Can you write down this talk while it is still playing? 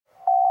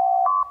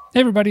Hey,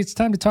 everybody, it's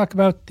time to talk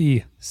about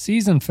the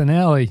season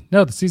finale.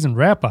 No, the season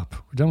wrap-up.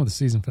 We're done with the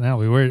season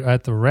finale. We're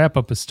at the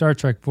wrap-up of Star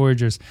Trek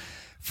Voyager's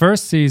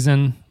first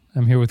season.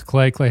 I'm here with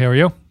Clay. Clay, how are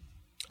you?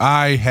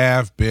 I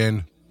have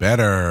been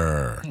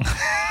better.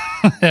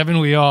 Haven't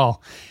we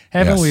all?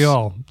 Haven't we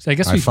all? So I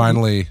guess it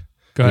finally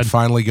got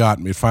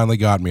me. It finally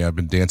got me. I've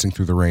been dancing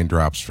through the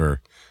raindrops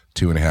for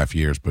 2.5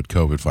 years, but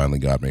COVID finally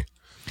got me.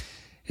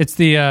 It's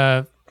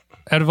the...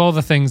 out of all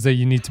the things that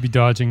you need to be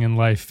dodging in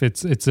life,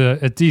 it's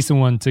a decent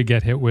one to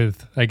get hit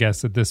with, I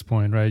guess, at this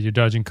point, right? You're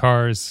dodging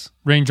cars.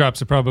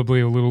 Raindrops are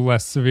probably a little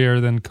less severe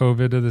than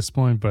COVID at this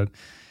point, but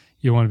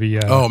you want to be...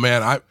 oh,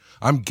 man,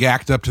 I'm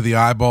gacked up to the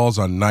eyeballs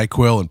on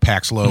NyQuil and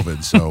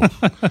Paxlovid, so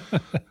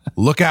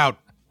look out,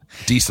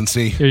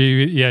 decency.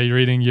 You're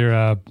eating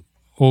your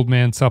old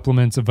man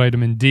supplements of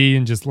vitamin D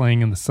and just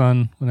laying in the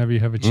sun whenever you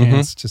have a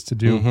chance just to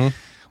do...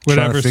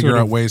 Whatever, trying to figure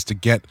out ways to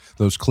get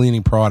those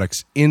cleaning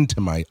products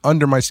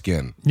under my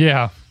skin.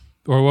 Yeah.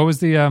 Or what was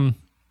the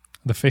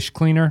fish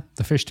cleaner,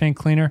 the fish tank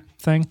cleaner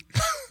thing?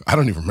 I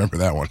don't even remember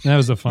that one. That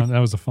was a fun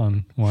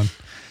one.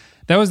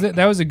 That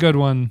was a good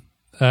one.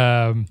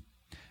 That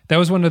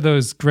was one of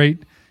those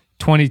great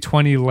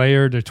 2020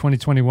 layered or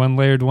 2021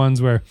 layered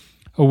ones where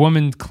a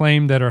woman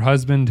claimed that her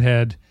husband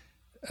had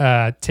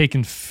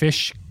taken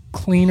fish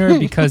cleaner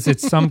because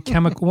it's some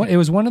chemical. It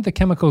was one of the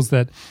chemicals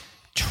that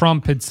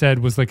Trump had said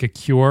was like a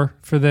cure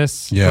for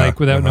this,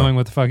 without knowing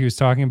what the fuck he was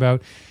talking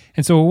about.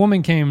 And so a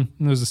woman came, and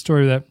there was a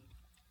story that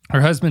her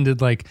husband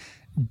had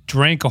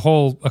drank a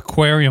whole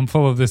aquarium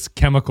full of this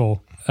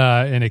chemical,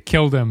 and it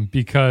killed him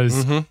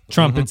because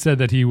Trump had said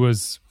that he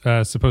was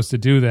supposed to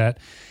do that.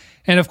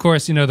 And of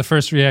course, the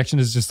first reaction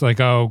is just like,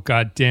 oh,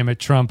 God damn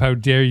it, Trump, how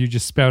dare you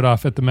just spout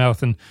off at the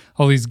mouth, and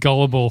all these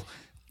gullible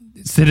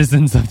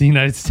citizens of the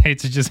United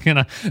States are just going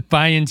to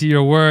buy into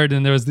your word.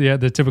 And there was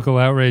the typical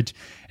outrage.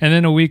 And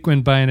then a week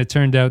went by and it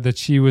turned out that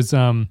she was,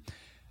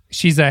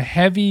 she's a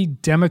heavy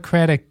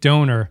Democratic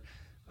donor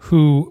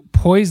who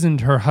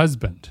poisoned her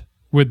husband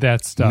with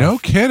that stuff. No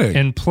kidding.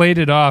 And played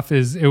it off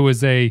as it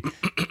was a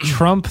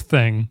Trump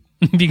thing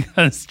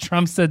because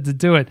Trump said to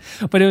do it.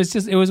 But it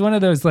was one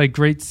of those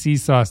great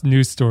seesaw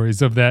news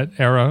stories of that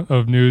era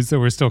of news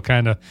that we're still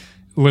kind of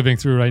living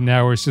through right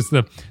now, where it's just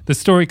the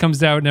story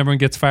comes out and everyone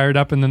gets fired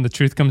up, and then the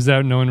truth comes out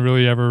and no one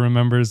really ever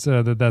remembers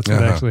that's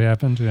what actually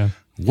happened. Yeah.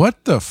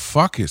 What the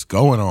fuck is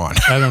going on?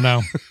 I don't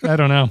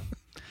know.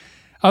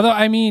 Although,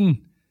 I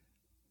mean,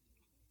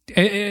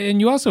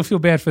 and you also feel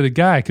bad for the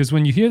guy, because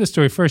when you hear the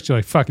story first, you're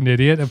like, fucking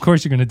idiot. Of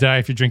course you're going to die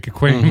if you drink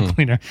aquarium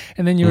cleaner.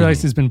 And then you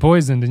realize he's been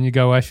poisoned, and you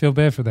go, I feel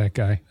bad for that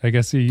guy. I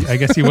guess he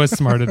was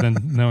smarter than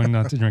knowing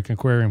not to drink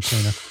aquarium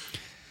cleaner.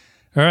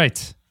 All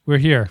right, we're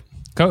here.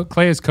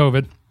 Clay is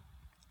COVID.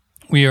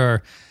 We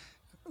are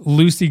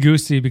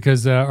loosey-goosey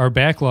because our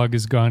backlog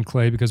is gone,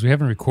 Clay, because we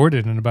haven't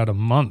recorded in about a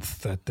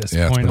month at this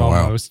point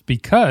almost,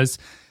 because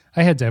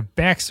I had to have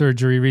back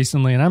surgery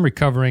recently, and I'm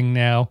recovering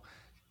now.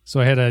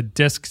 So I had a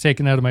disc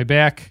taken out of my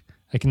back.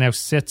 I can now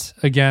sit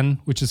again,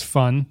 which is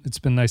fun. It's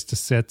been nice to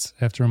sit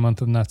after a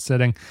month of not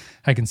sitting.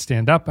 I can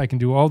stand up. I can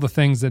do all the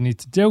things I need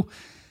to do.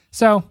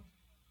 So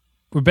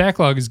our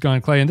backlog is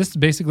gone, Clay, and this is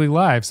basically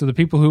live. So the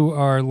people who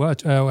are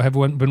have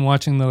been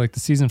watching the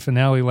season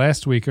finale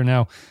last week are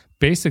now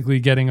basically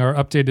getting our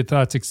updated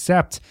thoughts,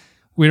 except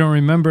we don't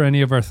remember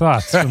any of our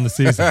thoughts from the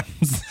season.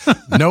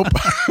 Nope.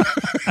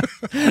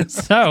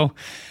 So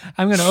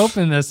I'm going to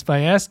open this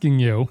by asking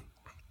you,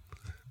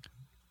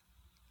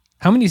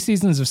 how many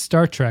seasons of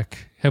Star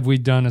Trek have we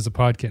done as a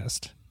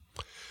podcast?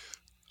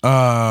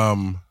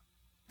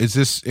 Is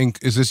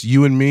this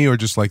you and me, or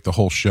just the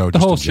whole show? The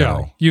whole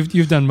show.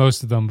 You've done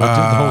most of them, but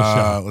the whole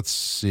show. Let's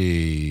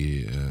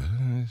see.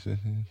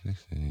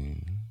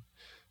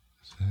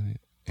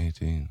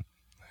 18.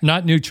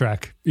 Not new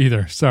Trek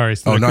either. Sorry.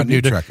 So not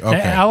new Trek.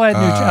 Okay. I'll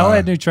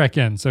add new Trek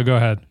in. So go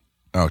ahead.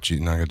 Oh, gee,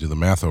 now I got to do the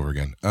math over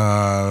again.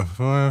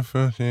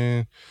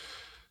 15.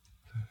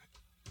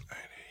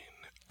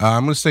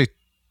 I'm going to say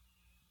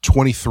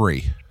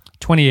 23.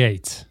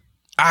 28.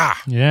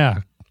 Ah.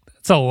 Yeah.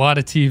 That's a lot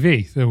of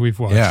TV that we've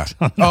watched.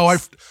 Yeah. Oh,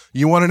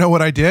 you want to know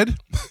what I did?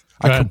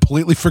 I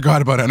completely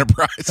forgot about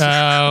Enterprise.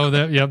 Oh,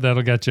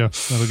 that'll get you.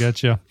 That'll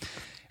get you.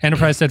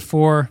 Enterprise had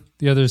 4.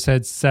 The others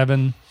had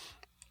 7.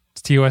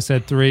 TOS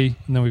had 3,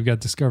 and then we've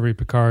got Discovery,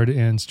 Picard,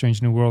 and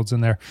Strange New Worlds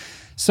in there.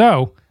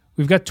 So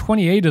we've got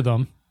 28 of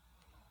them.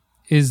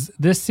 Is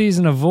this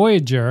season of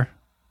Voyager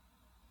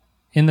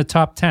in the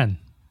top 10?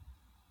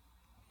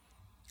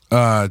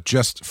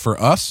 Just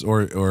for us,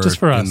 or just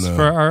for us,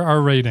 for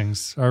our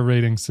ratings, our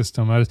rating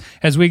system.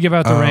 As we give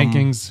out the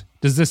rankings,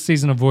 does this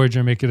season of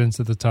Voyager make it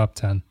into the top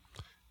 10?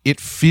 It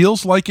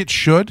feels like it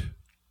should.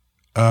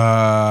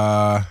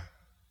 I'm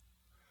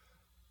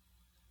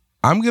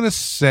gonna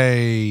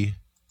say.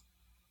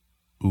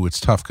 Ooh,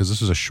 it's tough because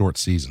this is a short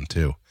season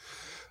too.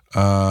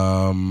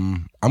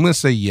 I'm going to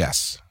say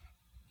yes.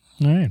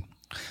 All right.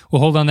 We'll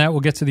hold on that. We'll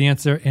get to the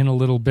answer in a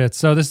little bit.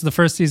 So this is the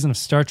first season of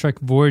Star Trek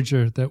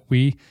Voyager that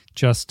we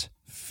just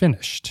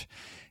finished.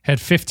 Had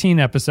 15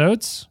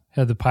 episodes,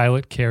 had the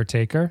pilot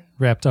Caretaker,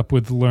 wrapped up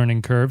with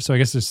Learning Curve. So I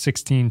guess there's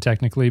 16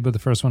 technically, but the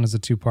first one is a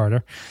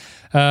two-parter.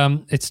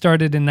 It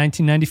started in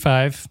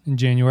 1995 in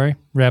January,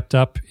 wrapped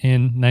up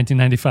in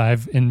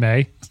 1995 in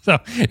May. So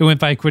it went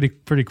by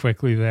pretty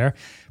quickly there.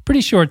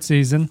 Pretty short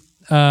season.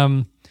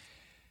 I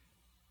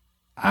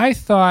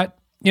thought,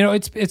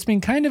 it's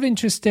been kind of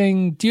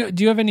interesting. Do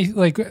you have any,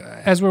 like,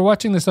 as we're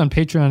watching this on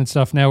Patreon and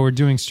stuff now, we're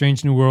doing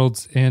Strange New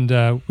Worlds, and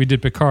we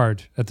did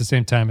Picard at the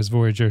same time as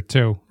Voyager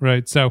too,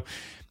 right? So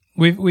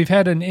we've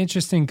had an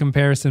interesting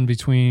comparison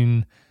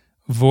between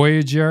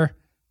Voyager,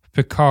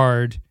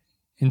 Picard,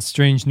 and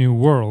Strange New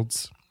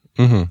Worlds.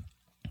 Mm-hmm.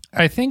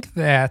 I think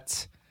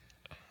that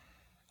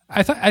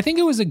I think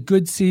it was a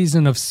good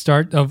season of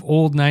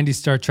old 90s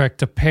Star Trek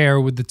to pair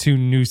with the two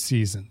new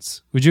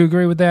seasons. Would you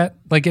agree with that?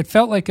 Like, it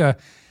felt like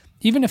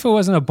even if it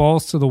wasn't a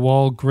balls to the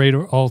wall, great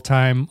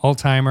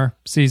all-timer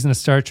season of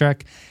Star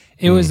Trek,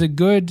 it was a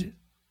good,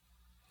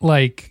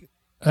 like,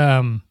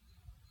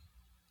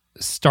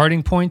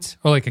 starting point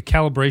or like a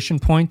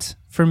calibration point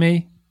for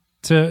me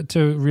to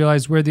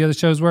realize where the other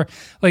shows were.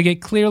 Like,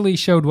 it clearly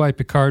showed why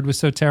Picard was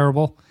so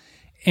terrible.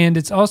 And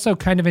it's also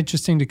kind of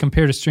interesting to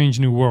compare to Strange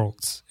New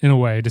Worlds in a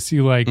way to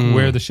see like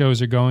where the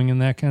shows are going in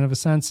that kind of a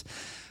sense.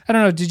 I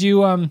don't know. Did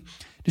you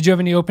have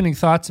any opening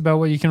thoughts about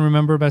what you can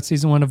remember about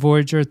season 1 of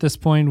Voyager at this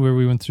point, where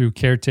we went through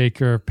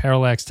Caretaker,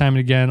 Parallax, time and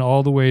again,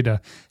 all the way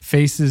to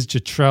Faces,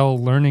 Jetrel,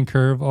 Learning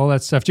Curve, all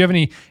that stuff? Do you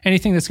have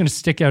anything that's going to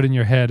stick out in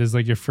your head as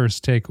like your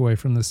first takeaway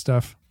from this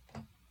stuff?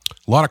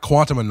 A lot of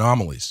quantum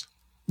anomalies.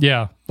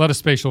 Yeah, a lot of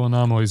spatial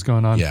anomalies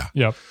going on. Yeah.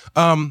 Yep.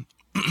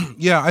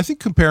 Yeah, I think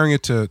comparing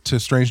it to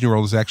Strange New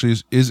World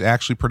is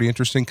actually pretty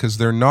interesting because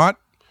they're not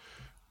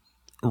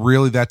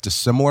really that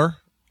dissimilar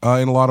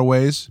in a lot of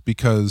ways,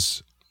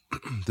 because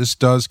this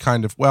does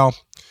kind of, well,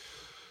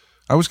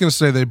 I was going to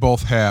say they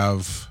both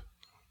have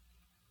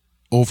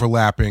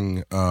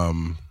overlapping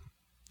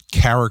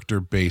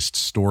character-based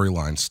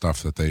storyline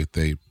stuff that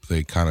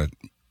they kind of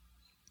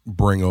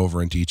bring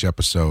over into each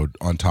episode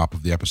on top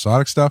of the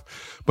episodic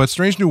stuff. But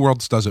Strange New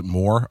Worlds does it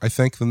more, I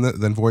think,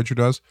 than Voyager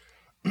does.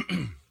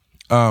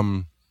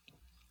 But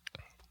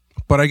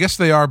I guess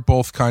they are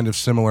both kind of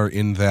similar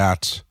in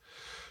that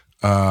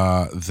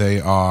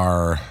they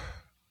are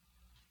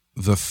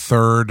the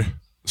third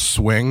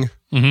swing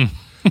at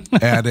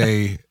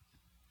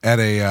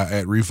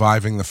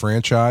reviving the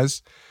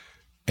franchise,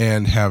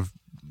 and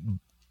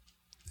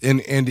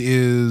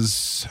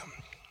is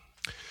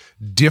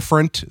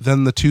different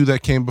than the two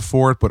that came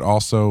before it, but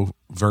also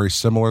very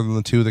similar than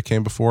the two that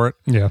came before it.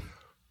 Yeah.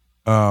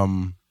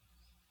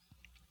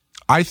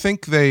 I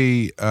think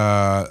they're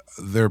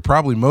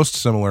probably most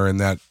similar in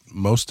that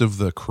most of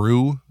the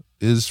crew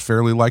is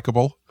fairly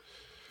likable.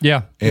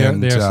 Yeah,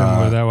 and they are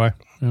similar that way.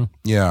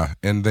 Yeah,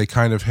 and they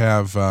kind of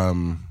have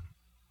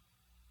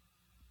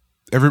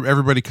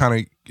everybody kind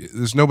of.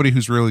 There's nobody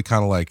who's really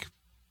kind of like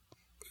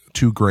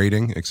too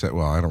grating, except,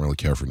 well, I don't really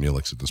care for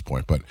Neelix at this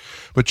point, but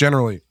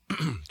generally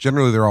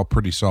they're all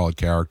pretty solid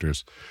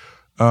characters.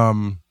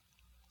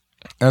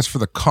 As for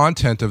the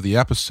content of the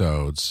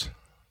episodes,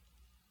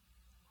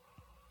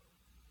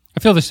 I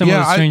feel there's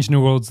similar to Strange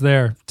New Worlds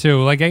there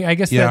too. Like, I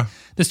guess that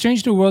the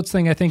Strange New Worlds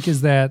thing, I think,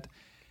 is that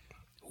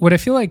what I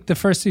feel like the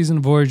first season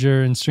of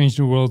Voyager and Strange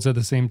New Worlds at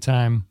the same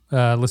time.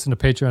 Listen to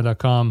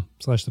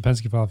patreon.com/the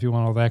Penske File if you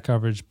want all that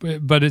coverage.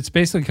 But it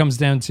basically comes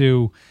down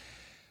to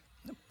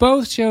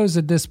both shows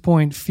at this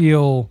point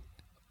feel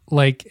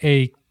like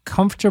a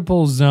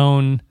comfortable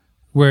zone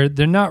where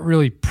they're not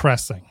really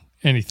pressing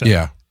anything.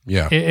 Yeah.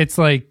 It's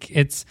like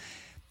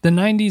the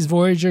 90s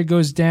Voyager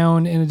goes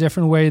down in a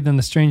different way than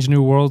the Strange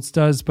New Worlds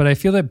does, but I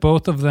feel that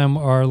both of them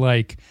are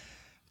like,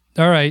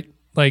 all right,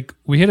 like,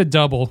 we hit a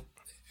double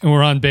and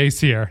we're on base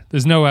here.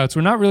 There's no outs.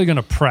 We're not really going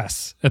to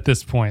press at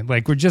this point.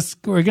 Like, we're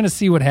going to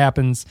see what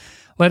happens.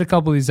 Let a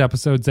couple of these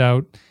episodes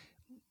out.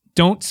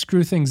 Don't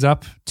screw things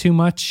up too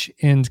much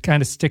and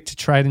kind of stick to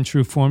tried and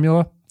true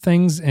formula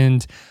things,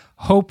 and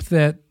hope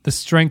that the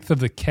strength of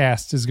the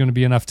cast is going to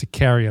be enough to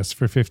carry us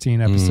for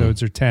 15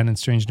 episodes or 10 in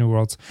Strange New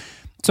Worlds.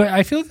 So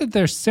I feel that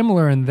they're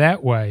similar in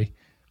that way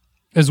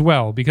as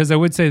well, because I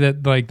would say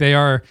that, like, they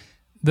are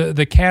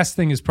the cast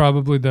thing is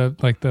probably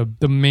the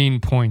main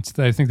point.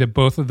 That I think that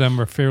both of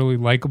them are fairly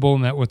likable,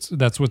 and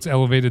that's what's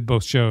elevated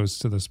both shows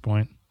to this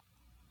point.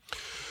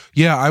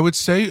 Yeah, I would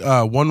say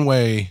one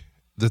way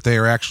that they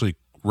are actually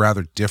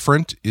rather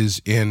different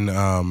is in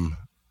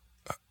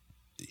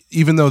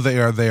even though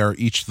they are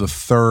each the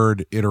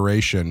third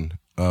iteration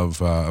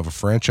of a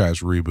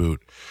franchise reboot,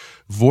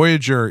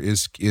 Voyager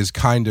is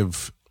kind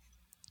of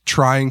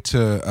trying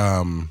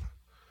to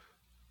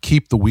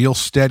keep the wheel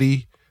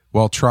steady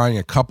while trying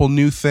a couple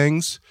new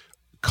things,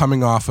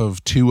 coming off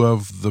of two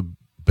of the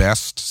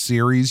best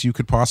series you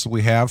could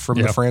possibly have from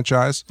the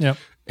franchise. Yep.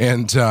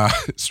 And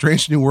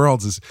Strange New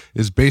Worlds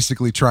is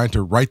basically trying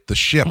to right the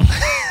ship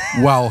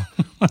while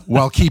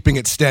keeping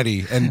it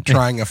steady and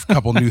trying a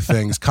couple new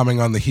things, coming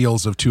on the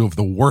heels of two of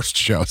the worst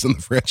shows in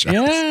the franchise.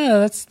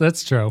 Yeah,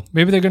 that's true.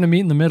 Maybe they're going to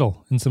meet in the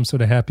middle in some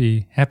sort of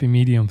happy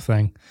medium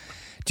thing.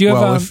 Do you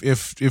have well,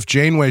 if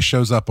Janeway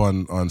shows up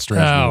on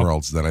Strange New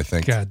Worlds, then I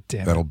think God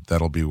damn it.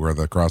 that'll be where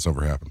the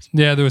crossover happens.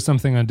 Yeah, there was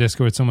something on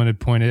Discord someone had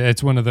pointed.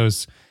 It's one of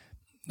those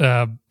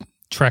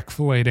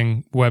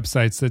Trek-flating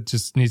websites that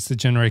just needs to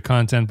generate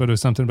content, but it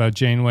was something about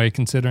Janeway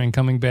considering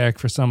coming back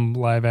for some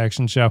live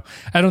action show.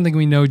 I don't think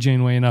we know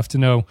Janeway enough to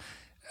know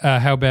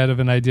how bad of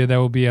an idea that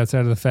will be, outside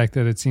of the fact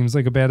that it seems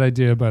like a bad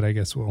idea, but I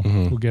guess we'll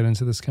get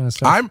into this kind of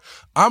stuff.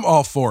 I'm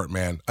all for it,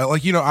 man.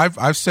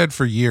 I've said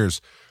for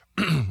years,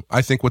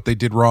 I think what they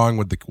did wrong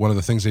with one of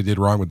the things they did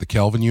wrong with the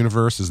Kelvin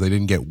universe is they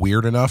didn't get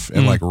weird enough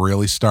and like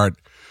really start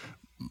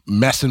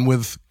messing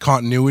with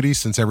continuity,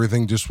 since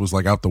everything just was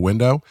like out the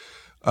window.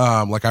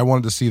 Like I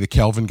wanted to see the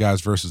Kelvin guys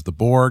versus the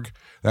Borg,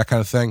 that kind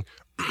of thing.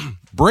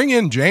 Bring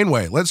in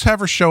Janeway. Let's have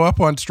her show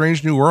up on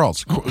Strange New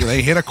Worlds.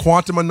 They hit a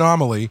quantum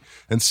anomaly,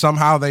 and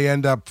somehow they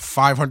end up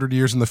 500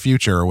 years in the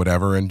future or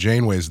whatever, and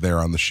Janeway's there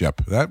on the ship.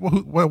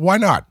 Why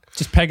not?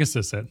 Just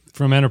Pegasus it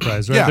from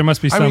Enterprise, right? Yeah. There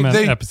must be some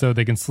episode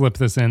they can slip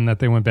this in that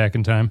they went back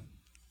in time.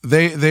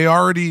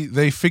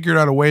 They figured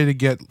out a way to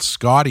get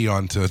Scotty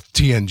onto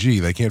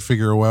TNG. They can't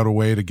figure out a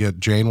way to get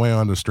Janeway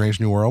onto Strange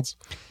New Worlds.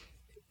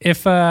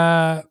 If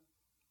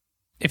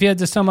you had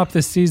to sum up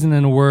this season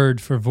in a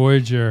word for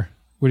Voyager,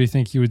 what do you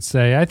think you would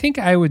say? I think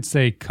I would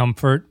say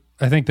comfort.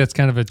 I think that's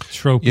kind of a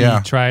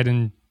tropey, tried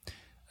and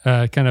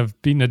kind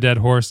of beating a dead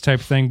horse type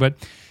thing. But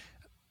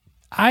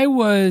I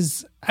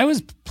was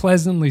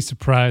pleasantly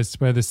surprised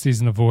by this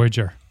season of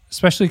Voyager,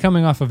 especially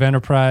coming off of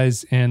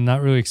Enterprise and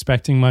not really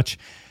expecting much.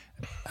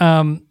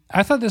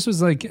 I thought this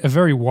was like a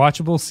very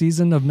watchable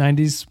season of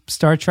 90s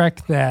Star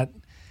Trek that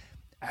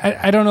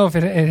I don't know if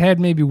it had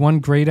maybe one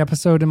great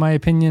episode in my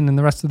opinion, and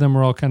the rest of them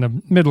were all kind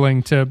of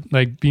middling to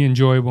like be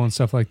enjoyable and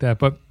stuff like that.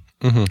 But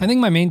I think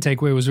my main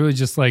takeaway was really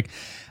just like,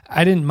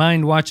 I didn't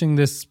mind watching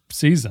this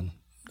season,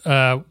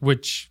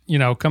 which,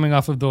 coming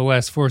off of the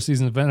last 4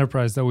 seasons of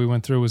Enterprise that we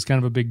went through was kind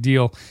of a big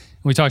deal.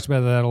 And we talked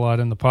about that a lot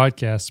in the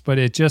podcast, but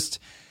it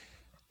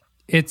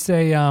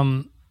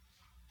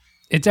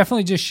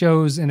definitely just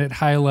shows and it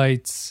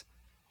highlights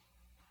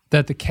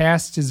that the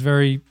cast is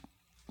very,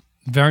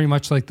 very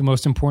much like the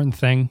most important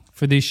thing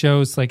for these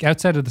shows. Like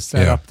outside of the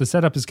setup, the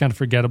setup is kind of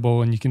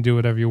forgettable and you can do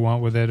whatever you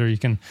want with it, or you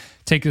can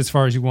take it as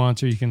far as you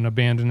want, or you can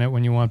abandon it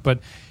when you want.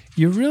 But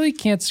you really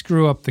can't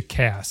screw up the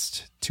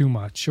cast too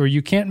much, or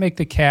you can't make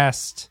the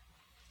cast.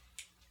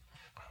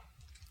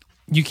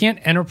 You can't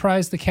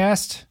enterprise the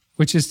cast,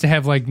 which is to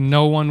have like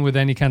no one with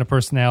any kind of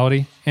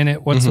personality in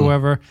it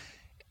whatsoever.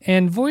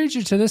 And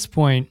Voyager to this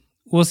point,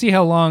 we'll see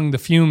how long the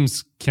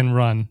fumes can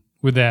run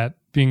with that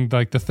being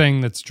like the thing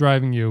that's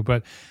driving you.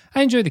 But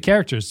I enjoy the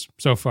characters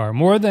so far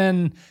more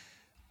than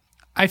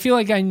I feel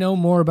like I know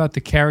more about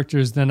the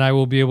characters than I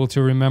will be able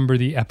to remember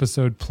the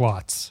episode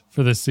plots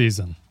for this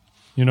season.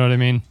 You know what I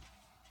mean?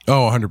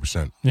 Oh,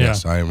 100%. Yeah.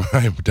 Yes, I am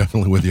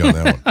definitely with you on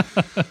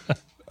that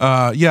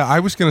one. I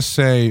was going to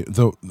say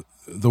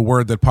the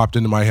word that popped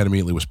into my head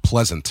immediately was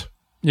pleasant.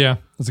 Yeah,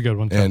 that's a good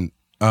one too. And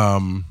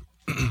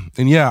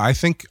I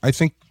think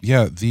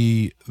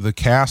the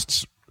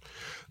casts,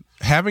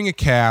 having a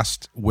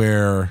cast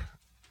where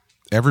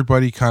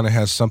everybody kind of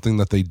has something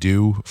that they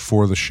do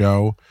for the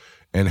show,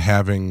 and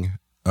having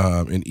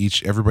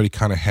everybody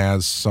kind of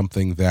has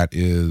something that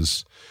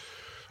is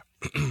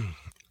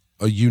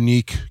a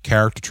unique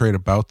character trait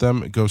about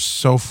them. It goes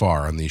so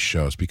far on these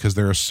shows because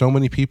there are so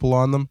many people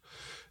on them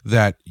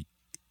that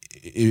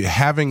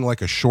having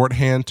like a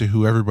shorthand to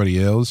who everybody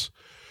is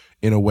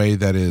in a way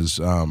that is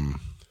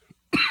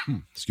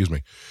excuse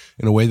me,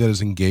 in a way that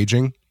is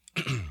engaging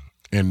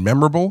and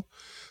memorable,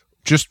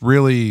 just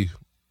really,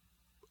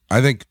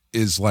 I think,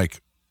 is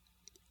like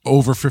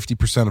over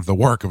 50% of the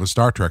work of a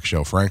Star Trek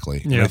show,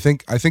 frankly. Yeah.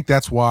 And I think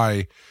that's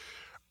why,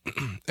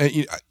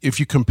 if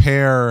you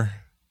compare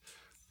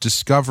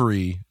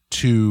Discovery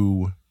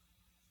to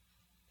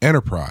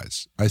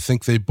Enterprise, I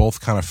think they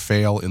both kind of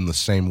fail in the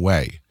same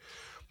way,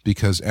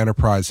 because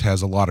Enterprise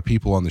has a lot of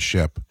people on the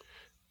ship,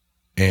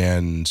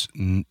 and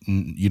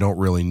you don't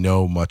really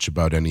know much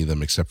about any of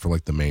them except for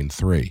like the main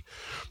 3.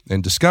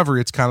 And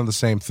Discovery, it's kind of the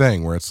same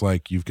thing, where it's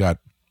like you've got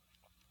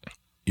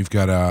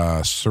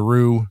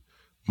Saru,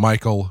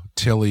 Michael,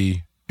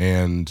 Tilly,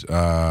 and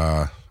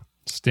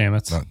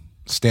Stamets,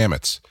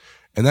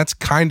 and that's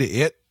kind of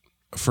it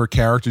for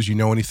characters you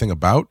know anything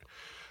about,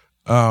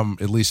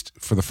 at least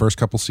for the first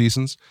couple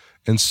seasons.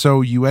 And so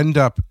you end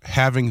up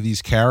having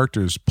these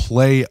characters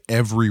play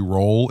every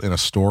role in a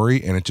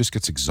story, and it just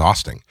gets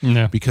exhausting.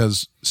 Yeah.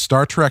 Because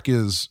Star Trek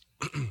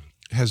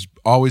has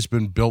always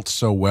been built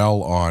so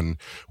well on,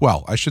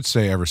 well, I should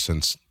say ever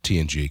since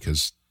TNG,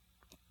 because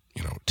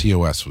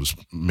TOS was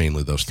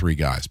mainly those 3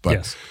 guys, but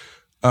yes.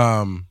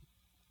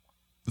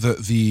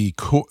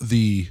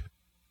 The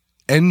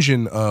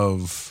engine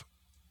of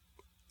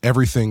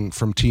everything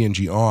from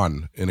TNG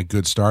on in a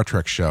good Star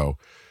Trek show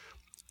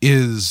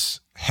is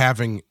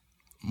having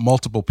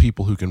multiple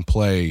people who can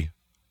play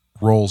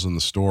roles in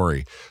the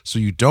story, so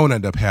you don't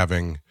end up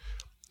having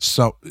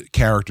some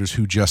characters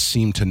who just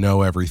seem to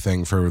know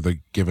everything for the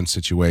given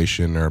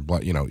situation, or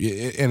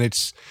and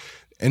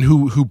and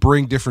who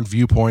bring different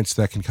viewpoints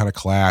that can kind of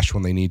clash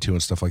when they need to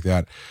and stuff like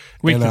that.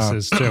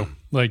 Weaknesses too,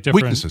 like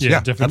different weaknesses.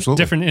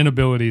 different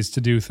inabilities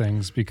to do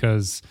things,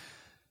 because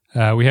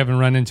we haven't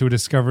run into a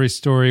Discovery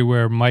story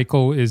where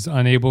Michael is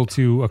unable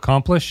to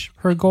accomplish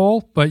her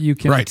goal, but you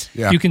can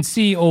you can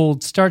see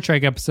old Star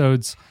Trek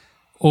episodes,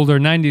 older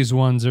 90s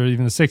ones or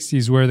even the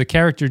 60s, where the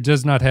character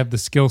does not have the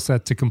skill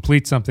set to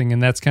complete something,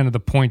 and that's kind of the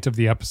point of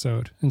the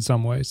episode in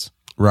some ways.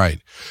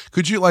 Right.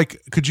 Could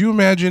you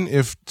imagine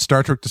if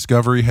Star Trek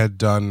Discovery had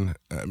done,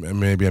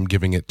 maybe I'm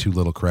giving it too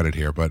little credit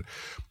here, but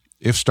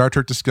if Star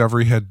Trek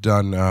Discovery had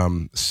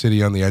done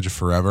City on the Edge of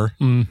Forever,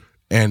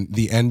 and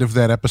the end of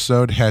that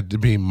episode had to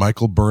be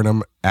Michael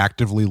Burnham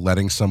actively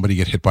letting somebody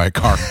get hit by a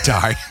car and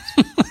die.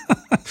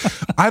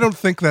 I don't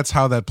think that's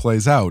how that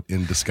plays out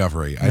in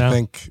Discovery. No. I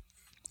think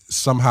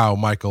somehow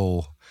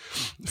Michael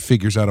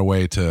figures out a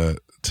way to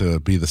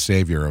be the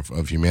savior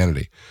of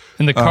humanity.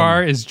 And the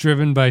car is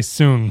driven by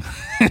Soong.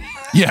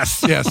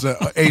 yes.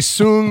 A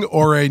Soong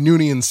or a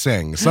Noonien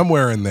Singh.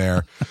 Somewhere in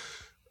there.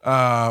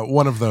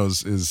 One of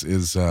those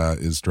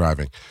is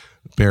driving.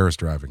 Bear is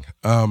driving.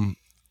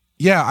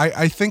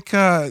 I think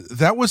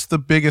that was the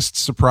biggest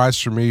surprise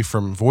for me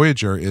from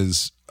Voyager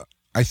is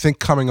I think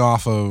coming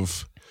off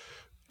of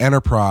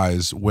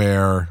Enterprise,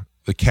 where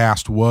the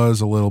cast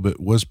was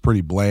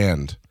pretty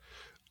bland.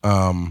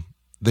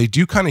 They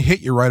do kind of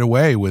hit you right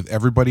away with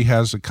everybody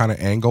has a kind of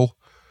angle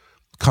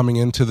coming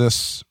into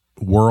this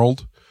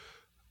world.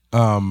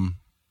 And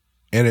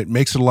it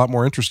makes it a lot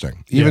more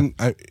interesting. Even,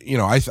 I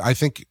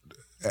think,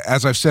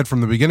 as I've said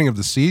from the beginning of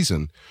the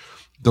season,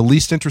 the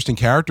least interesting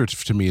character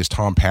to me is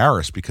Tom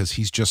Paris, because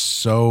he's just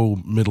so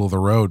middle of the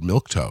road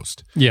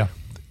milquetoast. Yeah.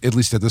 At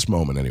least at this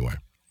moment, anyway.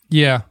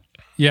 Yeah.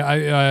 Yeah.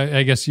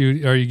 I guess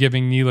are you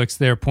giving Neelix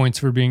their points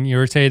for being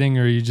irritating,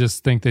 or you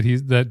just think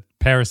that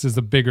Paris is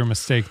a bigger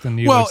mistake than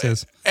Neelix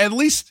is? At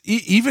least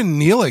even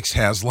Neelix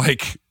has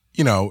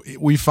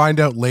we find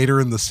out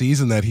later in the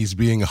season that he's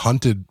being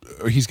hunted,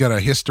 or he's got a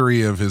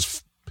history of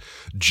his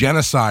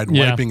genocide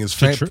wiping his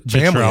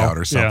family out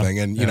or something.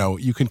 And,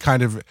 you can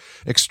kind of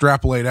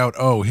extrapolate out,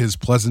 his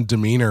pleasant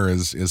demeanor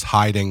is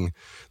hiding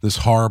this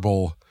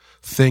horrible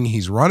thing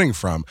he's running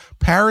from.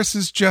 Paris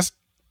is just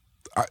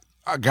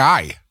a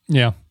guy.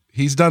 Yeah.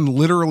 He's done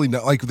literally,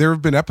 there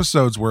have been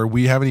episodes where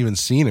we haven't even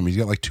seen him. He's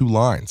got 2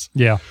 lines.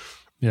 Yeah.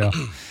 Yeah.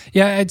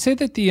 Yeah. I'd say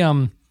that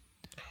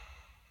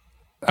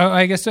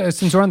I guess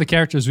since we're on the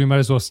characters, we might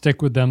as well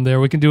stick with them there.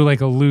 We can do a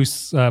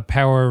loose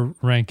power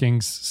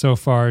rankings so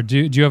far.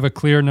 Do you have a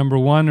clear number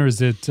one, or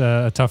is it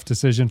a tough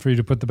decision for you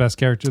to put the best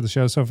character of the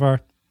show so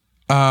far?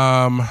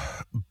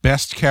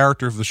 Best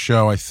character of the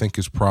show, I think,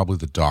 is probably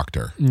the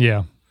Doctor.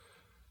 Yeah.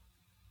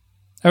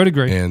 I would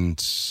agree. And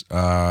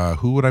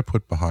who would I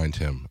put behind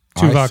him?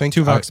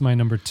 Tuvok's my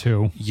number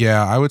 2.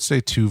 Yeah, I would say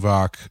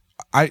Tuvok.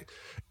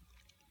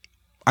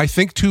 I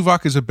think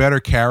Tuvok is a better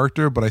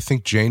character, but I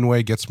think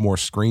Janeway gets more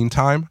screen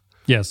time.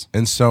 Yes.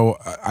 And so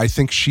I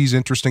think she's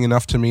interesting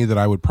enough to me that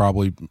I would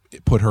probably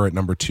put her at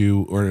number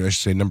 2, or I should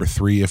say number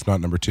 3, if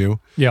not number 2.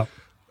 Yeah.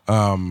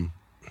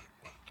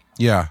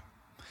 Yeah.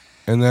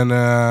 And then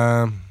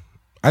I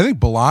think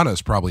B'Elanna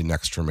is probably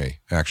next for me,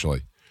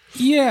 actually.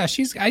 Yeah,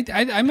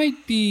 I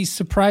might be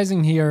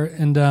surprising here,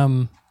 and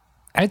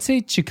I'd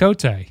say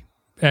Chakotay.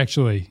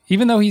 Actually,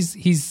 even though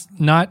he's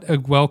not a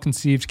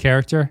well-conceived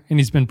character and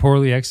he's been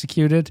poorly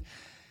executed,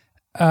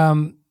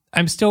 I'm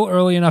still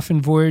early enough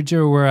in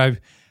Voyager where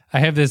I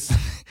have this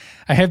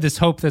I have this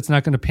hope that's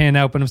not going to pan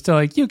out, but I'm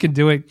still you can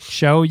do it,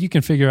 show. You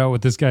can figure out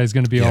what this guy is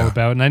going to be all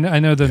about, and I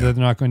know that they're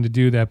not going to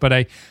do that.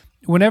 But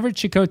whenever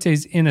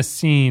Chakotay's in a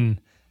scene,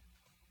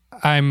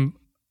 I'm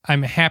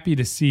happy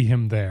to see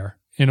him there.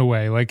 In a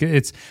way,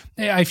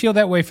 I feel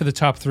that way for the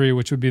top 3,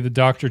 which would be the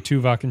Doctor,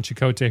 Tuvok, and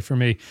Chakotay for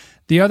me.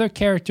 The other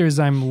characters,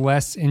 I'm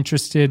less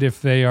interested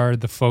if they are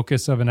the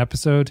focus of an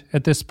episode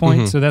at this point.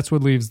 Mm-hmm. So that's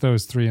what leaves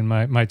those 3 in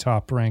my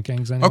top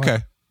rankings. Anyway. Okay,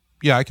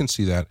 yeah, I can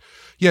see that.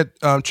 Yeah,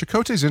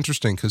 Chakotay's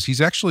interesting because he's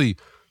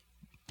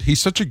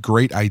such a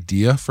great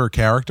idea for a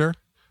character.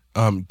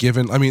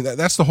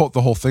 That's the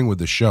whole thing with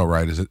this show,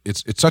 right? Is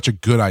it's such a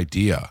good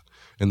idea,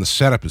 and the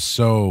setup is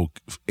so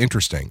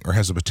interesting, or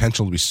has the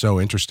potential to be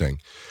so interesting.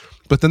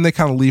 But then they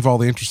kind of leave all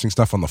the interesting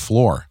stuff on the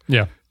floor.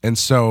 Yeah. And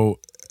so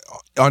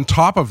on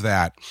top of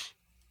that,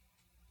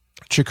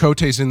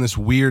 Chakotay's in this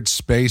weird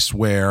space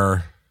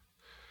where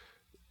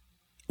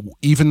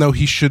even though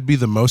he should be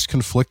the most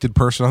conflicted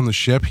person on the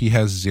ship, he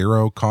has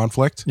 0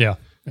 conflict. Yeah.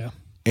 Yeah.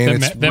 And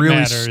it's really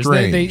matters.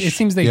 Strange. It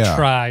seems they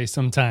try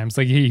sometimes.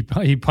 He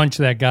punched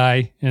that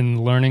guy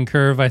in Learning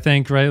Curve, I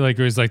think, right? It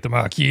was the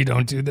Maquis,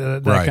 don't do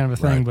that kind of a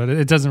thing, right. But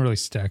it doesn't really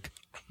stick.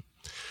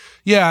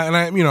 Yeah, and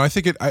I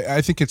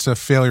think it's a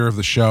failure of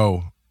the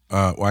show.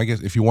 I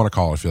guess if you want to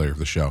call it a failure of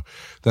the show,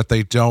 that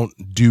they don't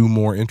do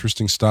more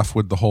interesting stuff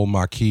with the whole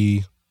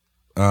Maquis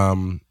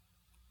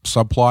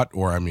subplot,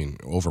 or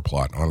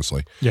overplot,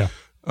 honestly. Yeah.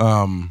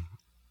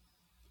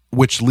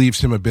 Which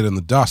leaves him a bit in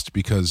the dust,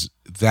 because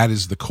that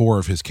is the core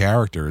of his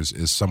characters,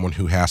 is someone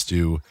who has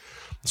to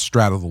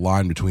straddle the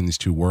line between these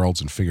two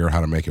worlds and figure out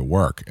how to make it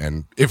work.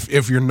 And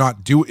if you're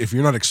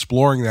not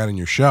exploring that in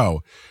your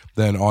show,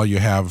 then all you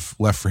have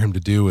left for him to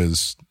do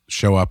is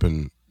show up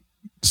and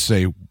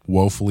say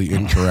woefully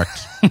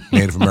incorrect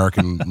Native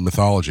American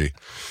mythology.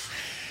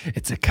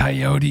 It's a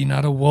coyote,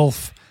 not a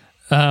wolf.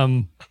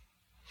 Do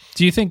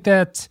you think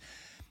that...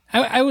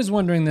 I was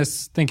wondering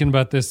this, thinking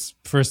about this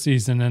first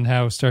season and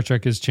how Star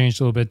Trek has changed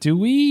a little bit. Do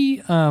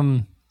we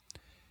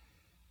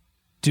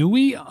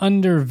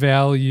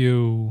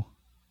undervalue...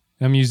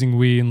 I'm using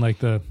we in like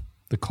the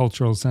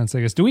cultural sense,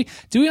 I guess. Do we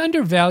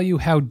undervalue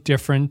how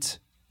different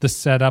the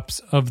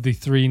setups of the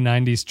three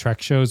 90s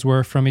Trek shows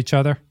were from each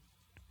other?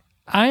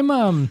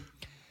 I'm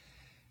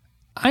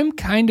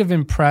kind of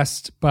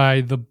impressed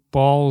by the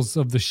balls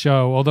of the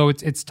show, although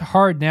it's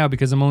hard now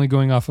because I'm only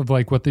going off of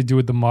like what they do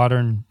with the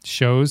modern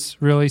shows,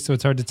 really. So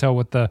it's hard to tell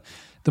what the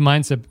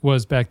mindset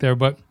was back there.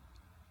 But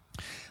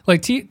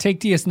like take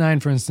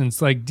DS9 for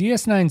instance. Like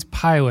DS9's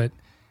pilot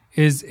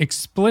is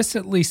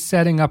explicitly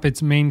setting up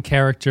its main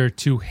character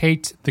to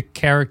hate the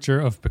character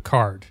of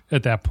Picard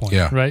at that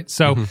point, right?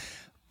 So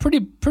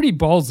pretty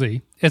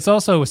ballsy. It's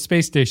also a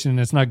space station and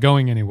it's not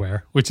going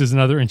anywhere, which is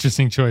another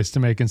interesting choice to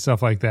make and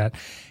stuff like that.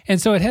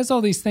 And so it has all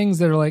these things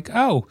that are like,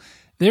 oh,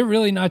 they're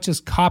really not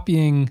just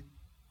copying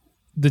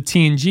the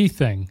TNG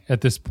thing at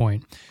this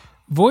point.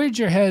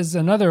 Voyager has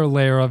another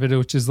layer of it,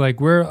 which is like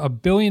we're a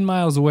billion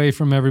miles away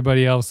from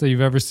everybody else that you've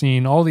ever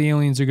seen. All the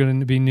aliens are going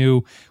to be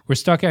new. We're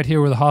stuck out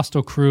here with a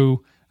hostile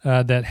crew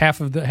that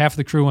half of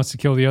the crew wants to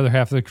kill the other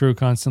half of the crew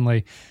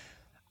constantly.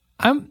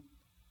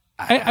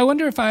 I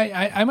wonder if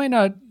I might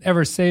not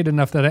ever say it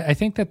enough that I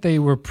think that they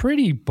were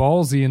pretty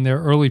ballsy in their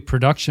early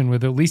production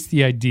with at least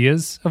the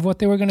ideas of what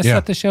they were going to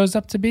set the shows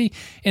up to be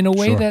in a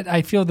way that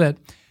I feel that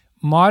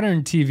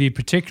modern TV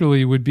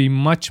particularly would be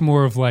much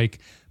more of like,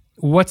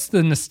 what's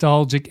the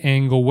nostalgic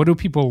angle? What do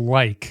people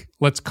like?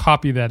 Let's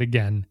copy that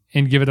again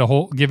and give it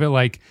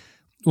like,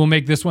 we'll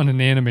make this one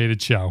an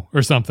animated show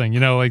or something,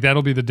 like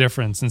that'll be the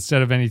difference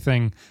instead of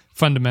anything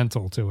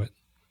fundamental to it.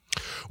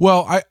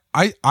 Well,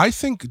 I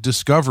think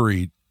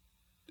Discovery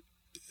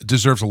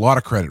deserves a lot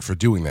of credit for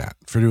doing that,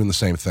 for doing the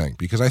same thing,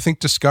 because I think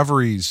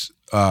Discovery's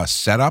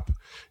setup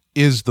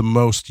is the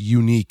most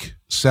unique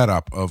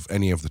setup of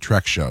any of the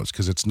Trek shows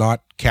because it's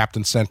not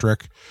captain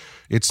centric.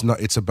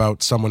 It's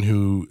about someone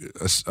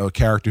a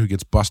character who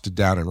gets busted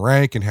down in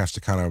rank and has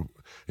to kind of,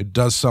 it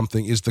does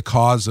something, is the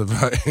cause of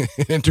an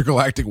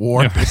intergalactic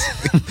war,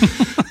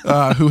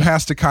 who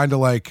has to kind of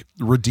like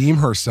redeem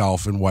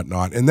herself and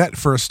whatnot. And that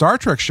for a Star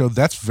Trek show,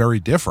 that's very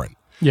different.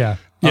 Yeah.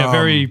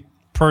 Very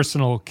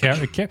personal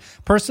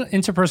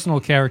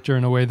interpersonal character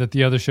in a way that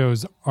the other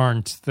shows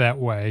aren't that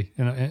way.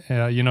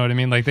 You know what I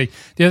mean? Like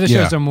the other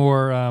shows are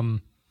more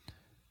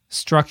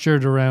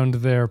structured around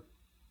their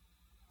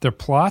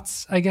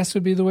plots, I guess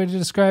would be the way to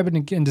describe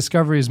it. And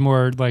Discovery is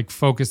more like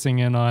focusing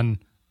in on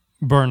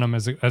Burnham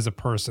as a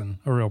person,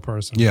 a real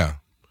person. Yeah,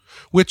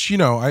 which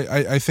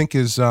I think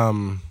is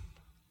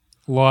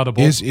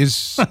laudable.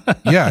 Is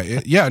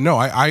yeah. No,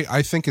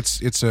 I think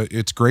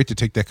it's great to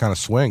take that kind of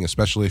swing,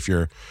 especially if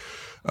you're.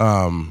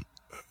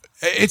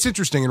 It's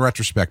interesting in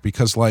retrospect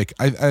because, like,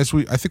 I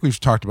think we've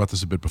talked about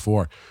this a bit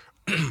before.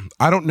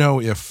 I don't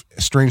know if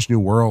Strange New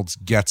Worlds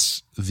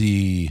gets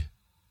the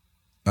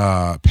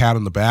pat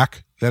on the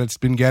back that it's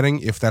been getting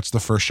if that's the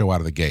first show out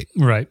of the gate.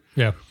 Right.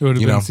 Yeah. It would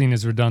have been seen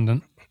as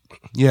redundant.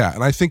 Yeah,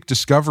 and I think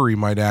Discovery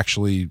might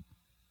actually,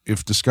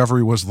 if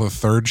Discovery was the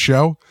third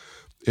show,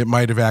 it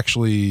might have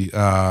actually.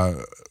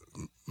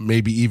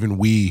 Maybe even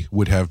we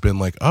would have been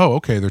like, oh,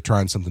 okay, they're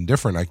trying something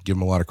different. I give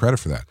them a lot of credit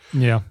for that.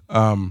 Yeah.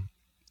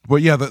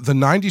 But yeah, the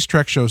 90s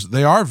Trek shows,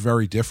 they are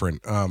very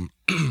different.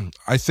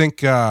 I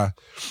think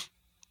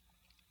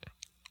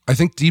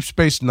Deep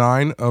Space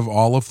Nine of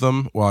all of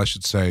them, well, I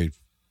should say,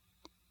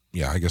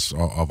 yeah, I guess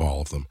of all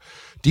of them,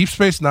 Deep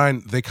Space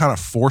Nine, they kind of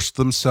forced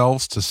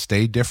themselves to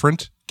stay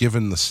different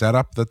given the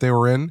setup that they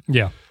were in.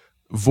 Yeah.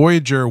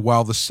 Voyager,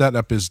 while the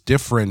setup is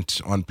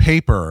different on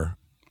paper,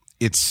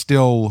 it's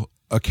still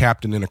a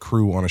captain and a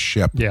crew on a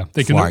ship. Yeah,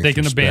 they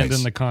can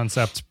abandon the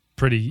concept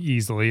pretty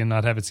easily and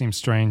not have it seem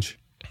strange.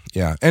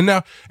 Yeah,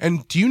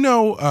 and do you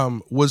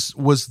know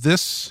was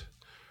this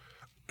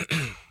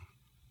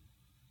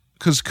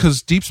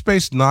because Deep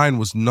Space Nine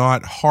was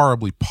not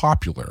horribly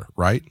popular,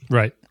 right?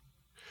 Right.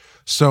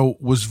 So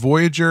was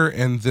Voyager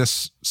and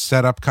this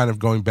setup kind of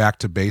going back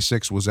to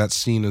basics? Was that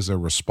seen as a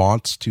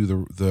response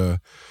to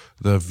the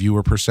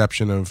viewer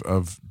perception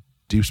of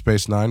Deep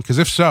Space Nine? Because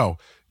if so,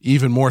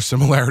 even more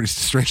similarities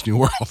to Strange New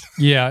World.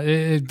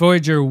 Yeah,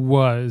 Voyager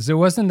was. It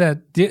wasn't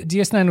that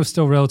DS9 was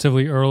still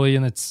relatively early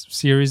in its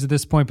series at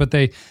this point, but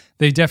they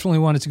definitely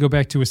wanted to go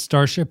back to a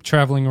starship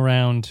traveling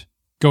around,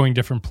 going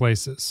different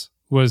places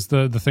was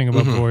the thing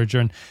about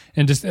Voyager,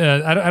 and just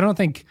I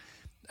think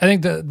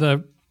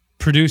the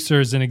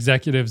producers and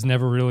executives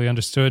never really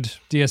understood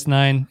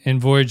DS9, and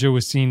Voyager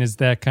was seen as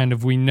that kind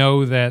of, we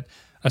know that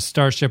a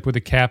starship with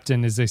a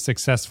captain is a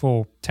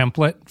successful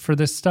template for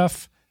this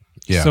stuff.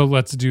 Yeah. So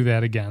let's do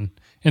that again.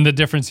 And the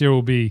difference here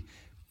will be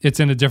it's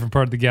in a different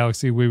part of the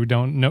galaxy. We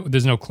don't know.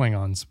 There's no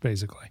Klingons,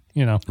 basically.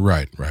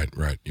 Right.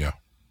 Yeah.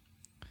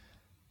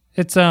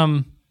 It's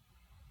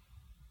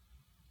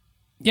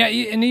yeah,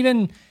 and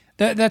even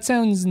that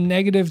sounds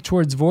negative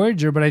towards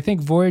Voyager, but I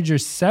think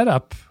Voyager's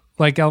setup,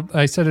 like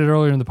I said it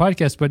earlier in the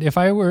podcast, but if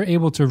I were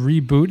able to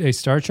reboot a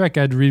Star Trek,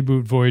 I'd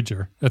reboot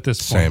Voyager at this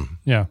point. Same.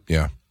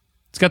 Yeah.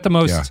 It's got the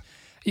most.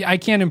 Yeah. I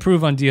can't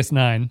improve on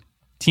DS9.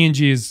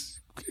 TNG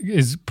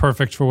is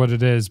perfect for what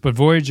it is, but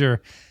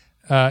Voyager,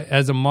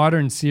 as a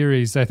modern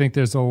series, I think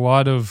there's a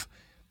lot of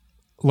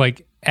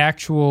like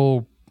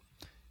actual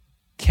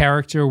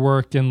character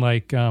work and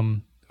like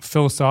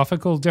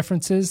philosophical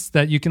differences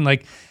that you can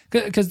like,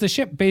 because the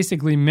ship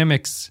basically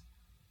mimics,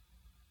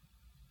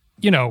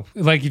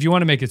 like if you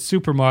want to make it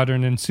super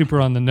modern and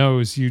super on the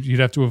nose, you'd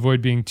have to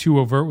avoid being too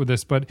overt with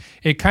this, but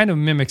it kind of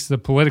mimics the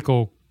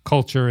political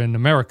culture in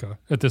America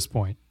at this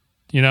point.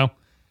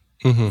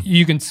 Mm-hmm.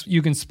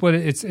 You can split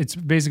it. It's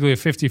basically a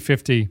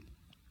 50-50,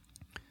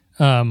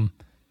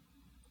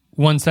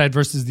 one side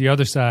versus the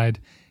other side,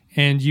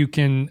 and you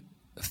can,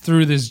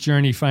 through this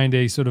journey, find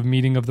a sort of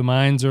meeting of the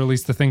minds, or at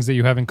least the things that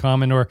you have in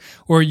common, or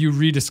you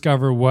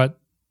rediscover what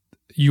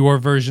your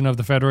version of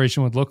the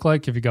Federation would look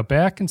like if you got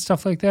back and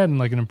stuff like that, in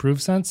like an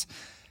improved sense.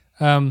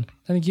 I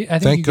think you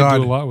could do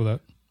a lot with it.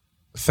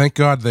 Thank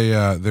God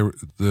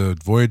the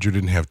Voyager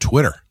didn't have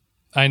Twitter.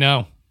 I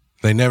know.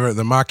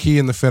 The Maquis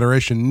and the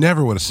Federation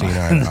never would have seen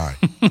eye to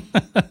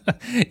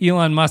eye.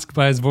 Elon Musk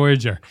buys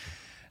Voyager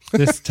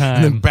this time.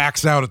 And then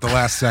backs out at the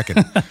last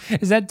second.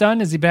 Is that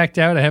done? Is he backed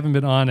out? I haven't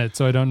been on it,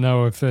 so I don't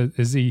know if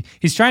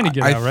he's trying to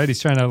get out, right?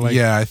 He's trying to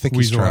I think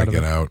he's trying to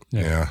get out.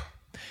 Yeah.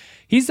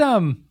 He's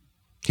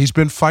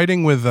been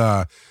fighting with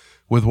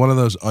one of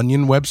those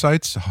Onion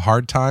websites,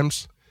 Hard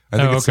Times. I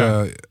think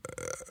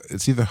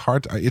it's either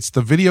it's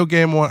the video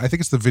game one. I think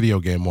it's the video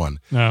game one.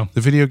 No.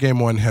 The video game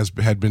one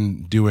had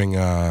been doing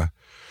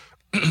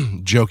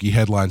jokey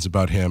headlines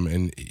about him,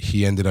 and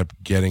he ended up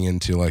getting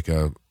into like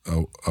a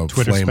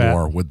Twitter flame spat.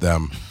 war with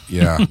them.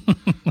 Yeah.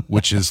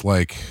 Which is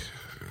like,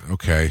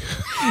 okay.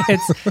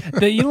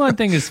 The Elon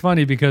thing is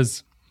funny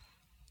because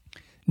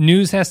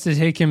news has to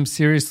take him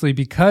seriously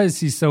because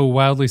he's so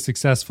wildly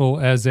successful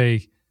as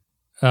a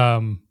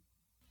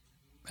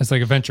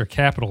like a venture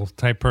capital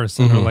type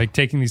person, or like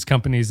taking these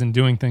companies and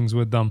doing things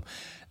with them,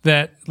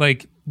 that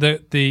like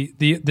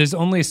there's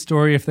only a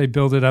story if they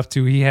build it up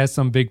to he has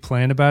some big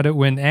plan about it,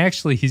 when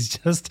actually he's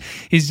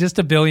just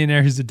a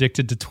billionaire who's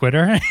addicted to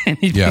Twitter and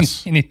he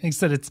thinks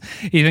that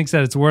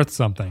it's worth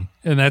something,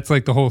 and that's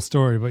like the whole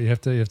story. But you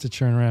have to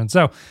churn around.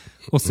 So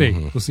we'll see.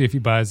 We'll see if he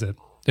buys it.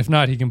 If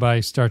not, he can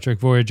buy Star Trek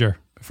Voyager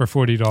for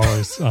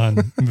 $40 on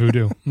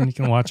Vudu, and he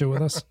can watch it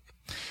with us.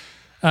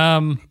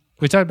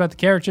 We talked about the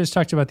characters,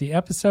 talked about the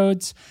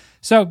episodes.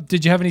 So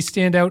did you have any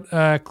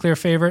standout clear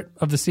favorite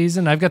of the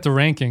season? I've got the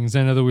rankings.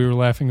 I know that we were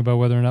laughing about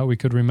whether or not we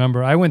could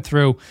remember. I went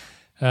through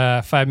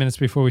 5 minutes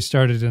before we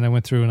started, and I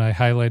went through and I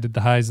highlighted the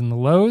highs and the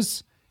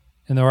lows.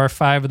 And there are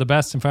 5 of the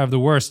best and 5 of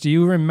the worst. Do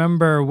you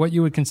remember what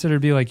you would consider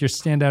to be like your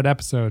standout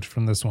episode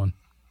from this one?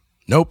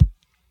 Nope.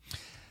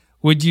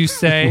 Would you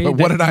say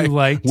what did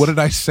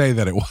I say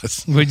that it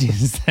was? Would you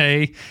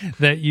say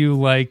that you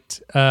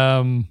liked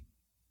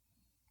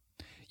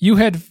you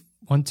had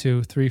 1,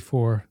 2, 3,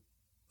 4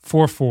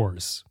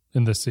 4s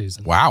in this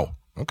season. Wow.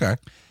 Okay.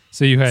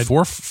 So you had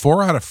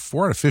 4 out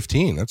of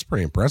 15. That's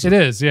pretty impressive.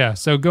 It is, yeah.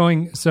 So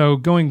going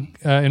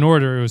in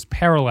order, it was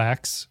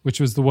Parallax,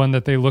 which was the one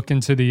that they look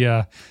into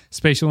the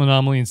spatial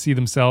anomaly and see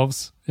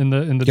themselves in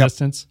the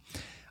distance.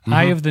 Mm-hmm.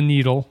 Eye of the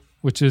Needle,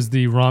 which is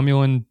the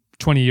Romulan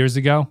 20 years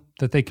ago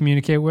that they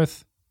communicate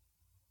with.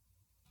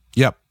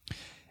 Yep.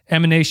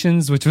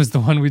 Emanations, which was the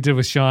one we did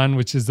with Sean,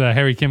 which is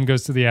Harry Kim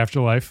goes to the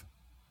afterlife.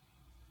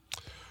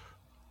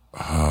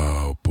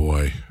 Oh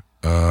boy.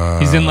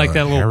 He's in like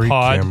that little Harry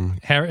pod. Kim.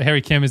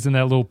 Harry Kim is in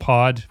that little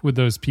pod with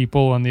those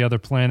people on the other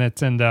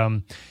planets,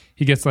 and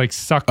he gets like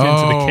sucked into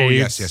the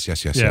caves.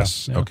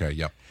 Yes. Yeah. Okay,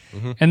 yep.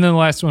 Mm-hmm. And then the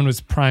last one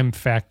was Prime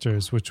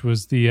Factors, which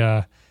was they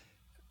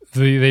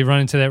run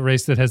into that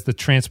race that has the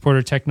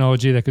transporter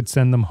technology that could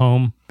send them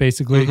home,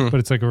 basically, but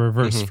it's like a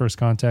reverse first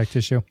contact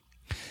issue.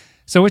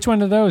 So which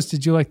one of those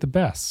did you like the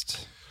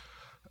best?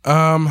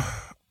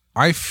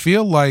 I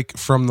feel like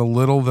from the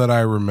little that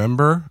I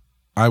remember,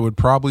 I would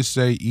probably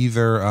say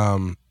either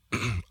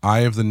Eye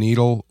of the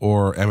Needle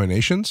or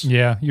Emanations.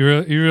 Yeah, you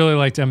really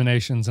liked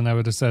Emanations, and I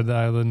would have said the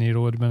Eye of the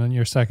Needle would have been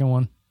your second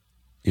one.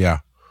 Yeah.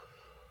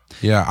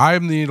 Eye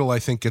of the Needle, I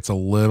think, gets a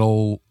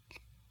little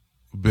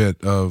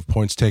bit of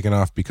points taken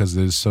off because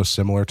it is so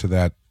similar to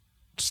that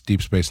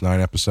Deep Space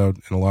Nine episode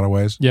in a lot of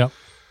ways. Yeah.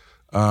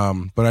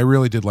 But I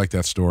really did like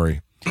that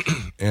story.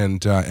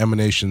 And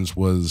Emanations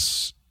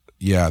was,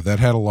 that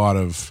had a lot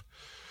of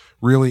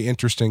really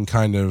interesting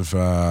kind of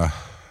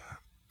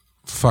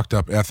fucked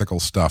up ethical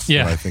stuff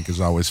that I think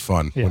is always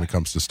fun when it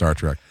comes to Star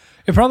Trek.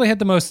 It probably had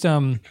the most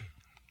I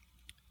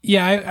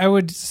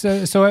would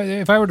so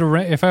if I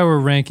were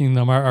ranking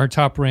them, our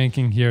top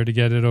ranking here to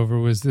get it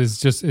over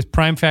is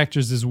Prime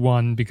Factors is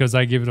 1 because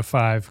I gave it a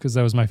 5 because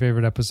that was my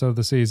favorite episode of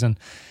the season.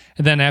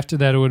 And then after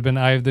that it would have been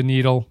Eye of the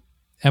Needle,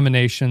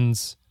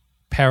 Emanations,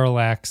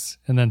 Parallax,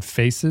 and then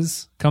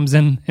Faces comes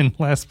in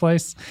last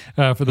place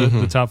for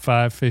the top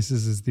 5.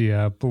 Faces is the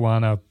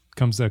B'Elanna,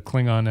 comes a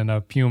Klingon and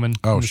a human.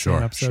 Oh,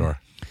 sure.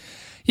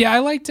 Yeah, I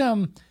liked.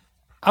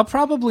 I'll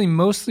probably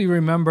mostly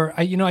remember.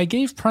 I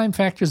gave Prime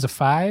Factors a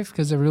 5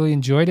 because I really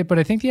enjoyed it, but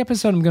I think the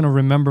episode I'm going to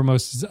remember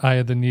most is Eye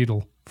of the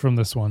Needle from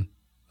this one.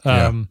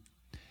 That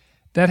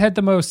had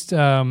the most.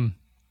 That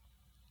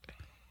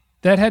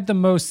had the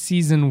most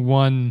season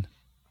 1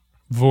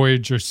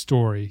 Voyager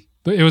story.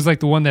 But it was like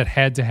the one that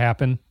had to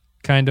happen,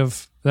 kind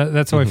of.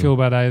 That's how I feel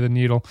about Eye of the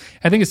Needle.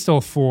 I think it's still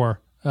a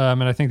 4,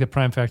 and I think that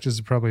Prime Factors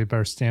is probably a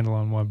better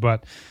standalone one.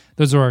 But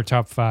those are our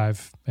top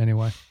 5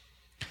 anyway.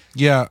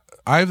 Yeah,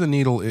 Eye of the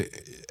Needle.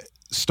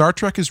 Star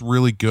Trek is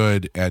really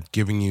good at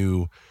giving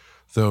you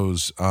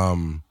those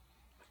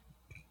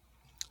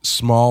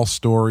small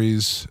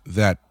stories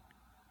that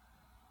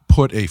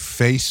put a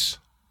face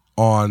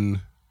on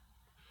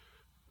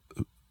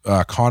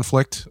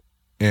conflict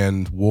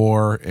and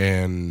war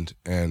and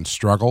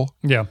struggle.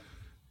 Yeah.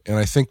 And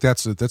I think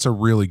that's a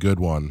really good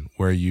one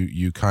where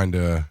you kind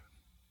of,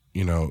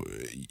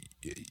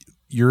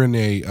 you're in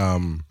a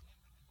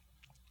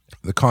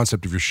the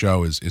concept of your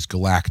show is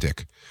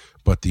galactic,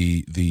 but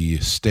the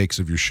stakes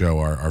of your show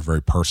are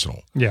very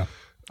personal. Yeah.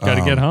 Got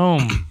to get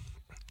home.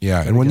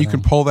 Yeah, and when you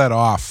can pull that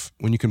off,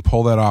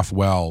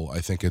 well, I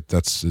think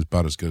that's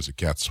about as good as it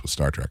gets with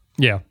Star Trek.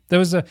 Yeah,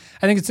 I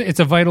think it's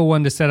a vital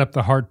one to set up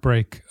the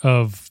heartbreak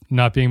of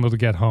not being able to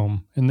get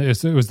home, and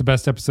it was the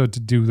best episode to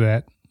do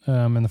that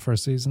in the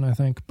first season, I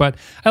think. But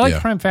I like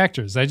Prime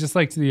Factors. I just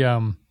liked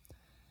the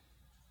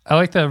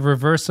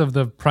reverse of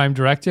the Prime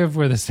Directive,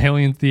 where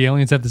the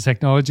aliens have the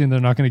technology and they're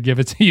not going to give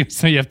it to you,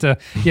 so you have to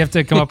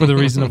come up with a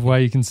reason of why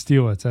you can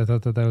steal it. So I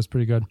thought that was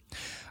pretty good.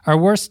 Our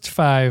worst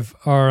 5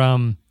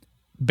 are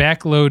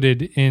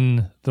backloaded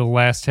in the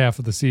last half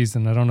of the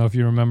season. I don't know if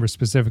you remember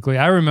specifically.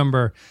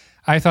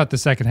 I thought the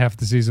second half of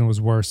the season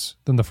was worse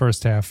than the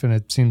first half, and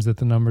it seems that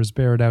the numbers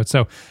bear it out.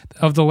 So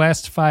of the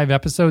last 5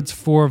 episodes,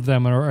 4 of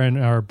them are in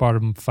our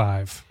bottom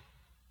 5.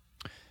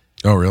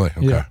 Oh, really?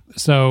 Okay. Yeah.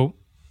 So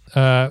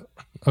I'll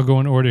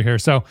go in order here.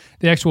 So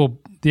the actual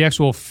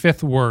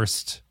 5th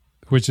worst,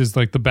 which is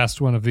like the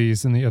best one of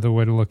these, and the other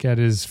way to look at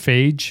it is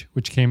Phage,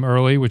 which came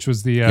early, which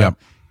was the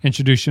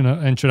introduction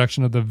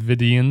of the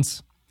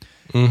Vidians.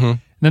 Mm-hmm.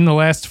 Then the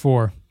last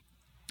 4,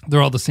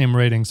 they're all the same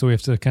rating, so we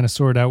have to kind of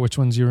sort out which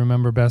ones you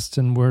remember best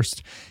and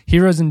worst.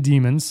 Heroes and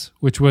Demons,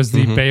 which was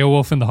the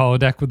Beowulf in the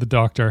holodeck with the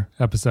Doctor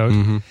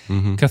episode.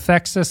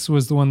 Cathexis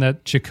was the one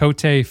that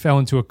Chakotay fell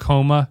into a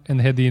coma and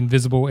they had the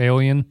invisible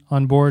alien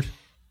on board.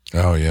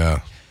 Oh,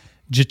 yeah.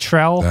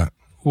 Jitrell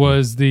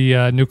was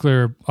the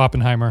nuclear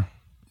Oppenheimer,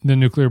 the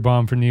nuclear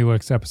bomb for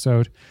Neelix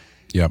episode.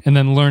 Yep. And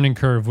then Learning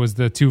Curve was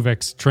the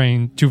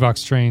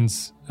Tuvok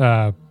trains,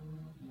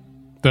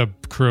 the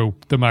crew,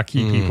 the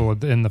Maquis people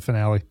in the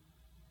finale.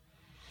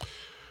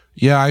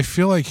 Yeah, I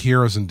feel like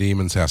Heroes and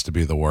Demons has to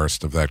be the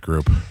worst of that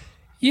group.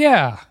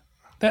 Yeah.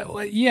 This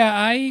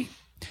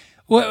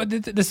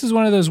is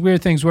one of those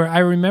weird things where I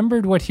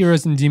remembered what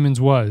Heroes and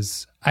Demons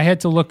was. I had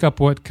to look up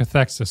what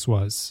Cathexis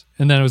was.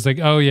 And then I was like,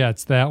 oh, yeah,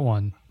 it's that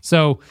one.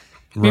 So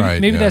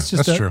maybe that's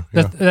just true.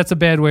 That's a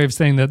bad way of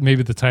saying that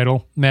maybe the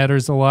title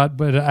matters a lot.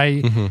 But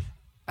I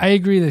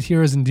agree that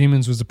Heroes and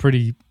Demons was a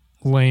pretty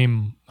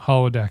lame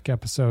holodeck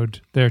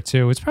episode there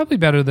too. It's probably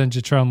better than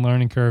Jitrell and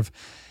Learning Curve.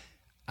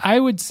 I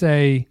would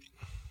say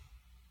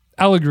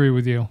I'll agree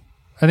with you.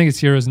 I think it's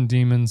Heroes and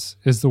Demons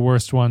is the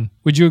worst one.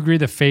 Would you agree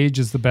that Phage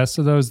is the best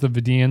of those, the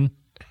Vidian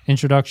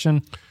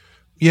introduction?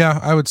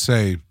 Yeah, I would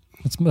say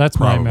that's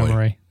my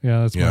memory.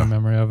 Yeah, that's my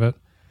memory of it.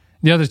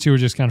 The other 2 are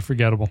just kind of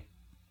forgettable.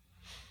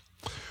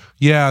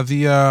 Yeah,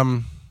 the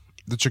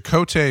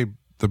Chakotay,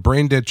 the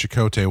brain dead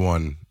Chakotay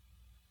one,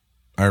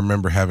 I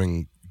remember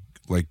having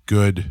like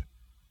good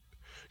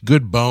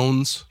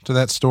bones to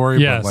that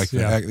story, but like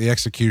the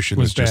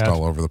execution is just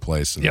all over the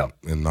place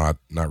and not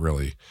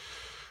really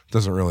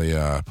doesn't really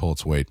pull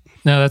its weight.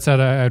 No, that's how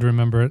I'd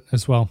remember it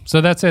as well.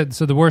 So that's it.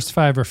 So the worst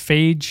 5 are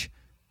Phage.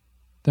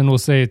 Then we'll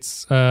say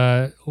it's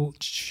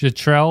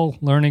Jitrell,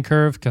 Learning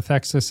Curve,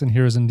 Cathexis, and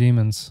Heroes and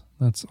Demons.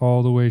 That's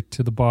all the way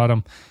to the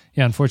bottom.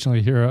 Yeah,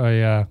 unfortunately, here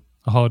a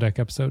holodeck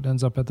episode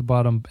ends up at the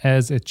bottom,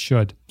 as it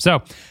should.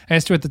 So I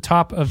asked you at the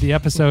top of the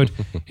episode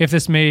if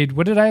this made,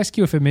 what did I ask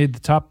you? If it made the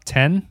top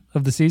 10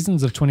 of the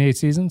seasons, of 28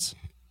 seasons?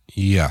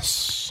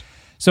 Yes.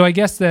 So I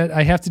guess that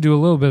I have to do a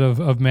little bit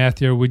of math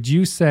here. Would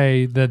you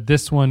say that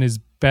this one is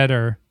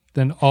better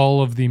than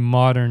all of the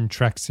modern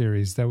Trek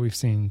series that we've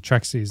seen,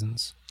 Trek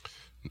seasons?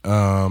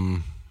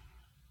 Because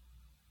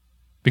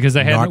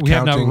we have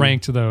not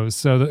ranked those.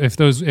 So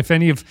if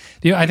any of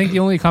I think the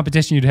only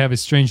competition you'd have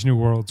is Strange New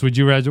Worlds. Would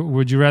you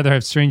rather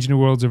have Strange New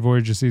Worlds or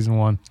Voyager season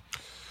 1?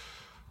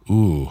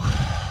 Ooh,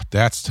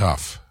 that's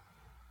tough.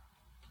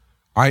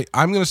 I'm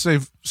going to say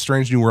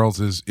Strange New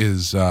Worlds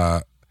is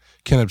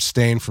can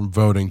abstain from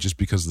voting just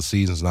because the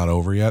season's not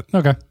over yet.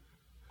 Okay.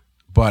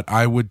 But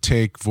I would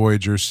take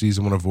Voyager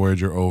season 1 of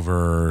Voyager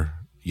over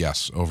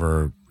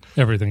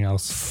everything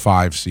else.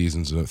 5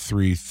 seasons,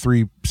 three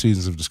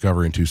seasons of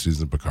Discovery and 2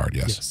 seasons of Picard.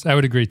 Yes, I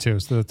would agree too.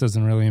 So that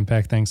doesn't really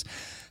impact things.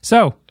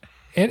 So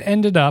it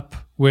ended up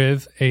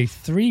with a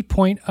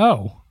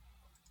 3.0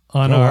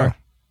 on our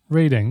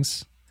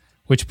ratings,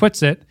 which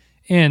puts it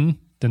in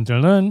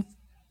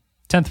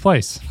 10th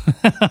place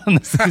on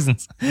the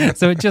seasons.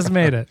 So it just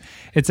made it.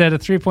 It's at a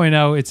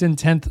 3.0. It's in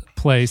 10th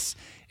place.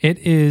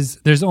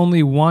 There's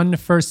only one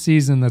first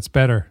season that's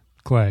better,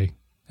 Clay.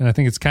 And I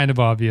think it's kind of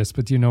obvious,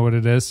 but do you know what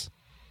it is?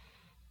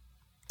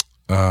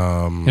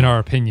 In our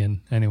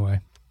opinion, anyway.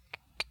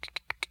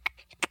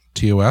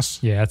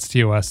 TOS? Yeah, it's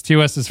TOS.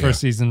 TOS's first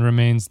season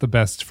remains the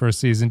best first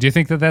season. Do you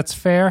think that that's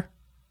fair?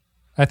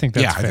 I think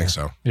that's fair. I think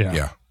so.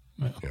 Yeah.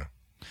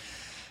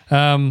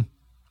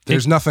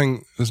 There's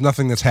nothing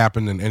that's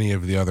happened in any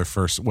of the other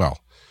first. Well,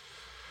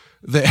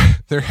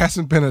 there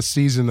hasn't been a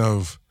season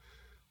of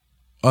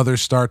other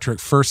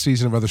first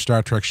season of other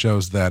Star Trek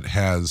shows that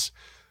has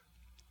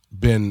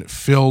been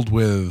filled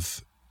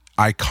with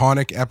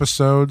iconic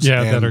episodes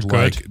that are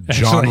like good,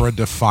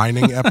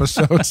 genre-defining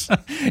episodes.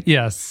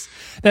 Yes,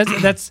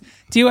 that's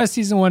TOS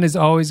season 1 is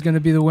always going to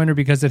be the winner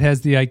because it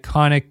has the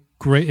iconic.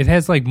 Great. It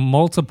has like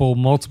multiple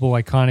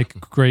iconic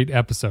great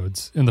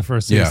episodes in the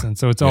first season,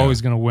 so it's always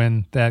going to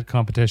win that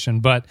competition.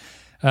 But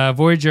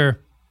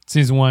Voyager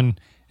season 1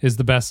 is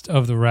the best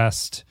of the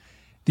rest.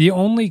 The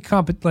only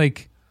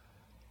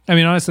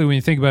honestly, when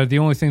you think about it, the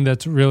only thing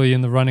that's really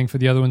in the running for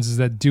the other ones is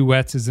that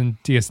Duets is in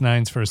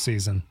DS9's first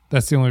season.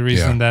 That's the only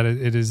reason that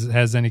it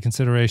has any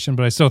consideration.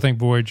 But I still think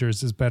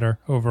Voyager's is better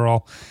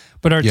overall.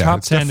 But our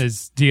top 10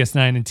 is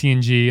DS9 and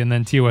TNG, and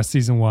then TOS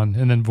season 1,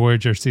 and then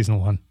Voyager season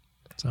 1.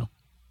 So.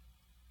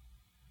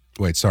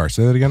 Wait, sorry,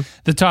 say that again?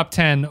 The top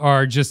 10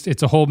 are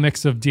it's a whole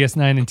mix of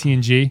DS9 and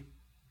TNG.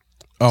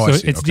 Oh, so I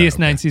see. It's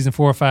DS9 season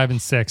 4, 5,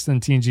 and 6,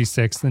 then TNG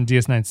 6, then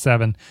DS9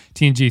 7,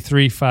 TNG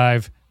 3,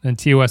 5, then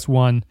TOS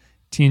 1,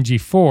 TNG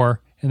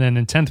 4, and then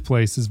in 10th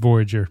place is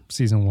Voyager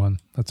season 1.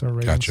 That's our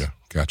ratings.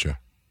 Gotcha.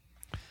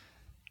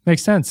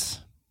 Makes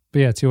sense. But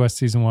yeah, TOS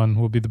season 1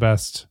 will be the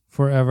best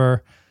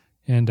forever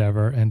and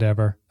ever and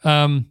ever.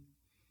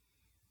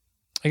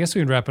 I guess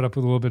we can wrap it up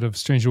with a little bit of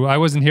Strange New Worlds. I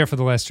wasn't here for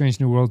the last Strange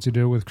New Worlds you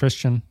do with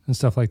Christian and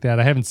stuff like that.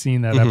 I haven't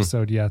seen that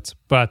episode yet.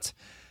 But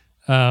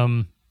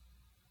do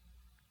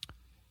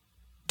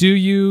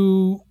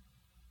you...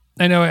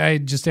 I know I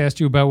just asked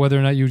you about whether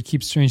or not you would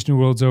keep Strange New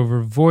Worlds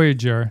over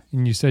Voyager,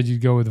 and you said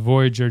you'd go with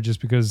Voyager just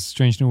because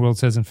Strange New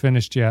Worlds hasn't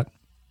finished yet.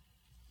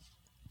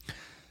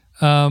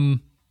 Say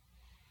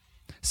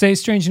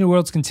Strange New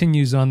Worlds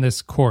continues on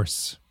this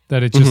course,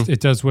 that it just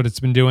it does what it's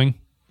been doing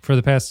for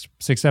the past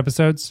 6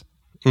 episodes.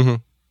 Mm-hmm.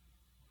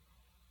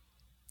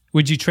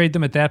 Would you trade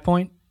them at that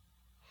point?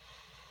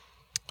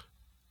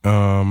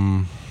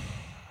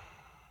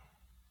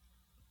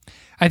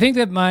 I think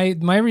that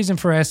my reason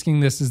for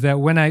asking this is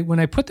that when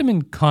I put them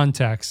in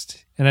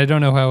context, and I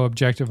don't know how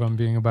objective I'm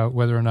being about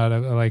whether or not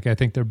I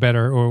think they're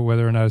better or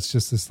whether or not it's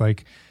just this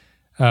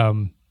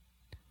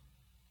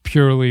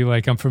purely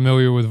like I'm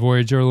familiar with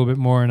Voyager a little bit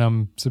more and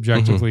I'm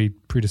subjectively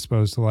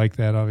predisposed to like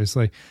that,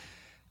 obviously.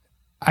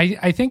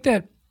 I think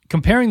that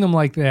comparing them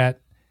like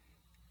that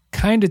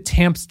kind of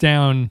tamps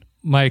down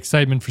my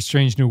excitement for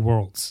Strange New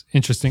Worlds.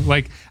 Interesting.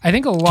 Like, I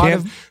think a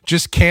lot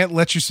just can't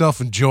let yourself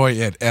enjoy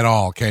it at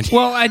all, can you?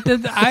 Well, I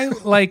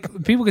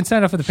like, people can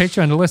sign up for the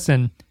Patreon to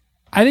listen.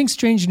 I think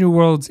Strange New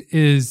Worlds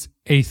is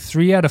a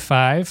 3 out of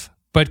 5,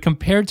 but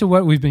compared to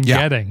what we've been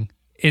getting,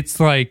 it's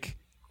like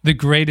the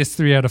greatest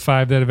 3 out of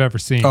 5 that I've ever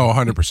seen. Oh,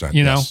 100%.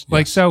 You know?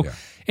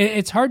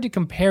 It's hard to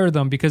compare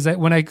them because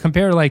when I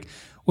compare, like,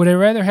 would I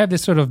rather have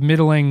this sort of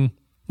not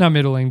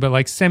middling, but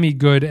like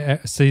semi-good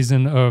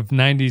season of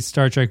 90s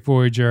Star Trek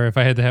Voyager if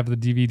I had to have the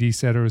DVD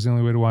set or it was the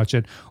only way to watch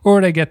it? Or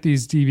would I get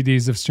these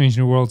DVDs of Strange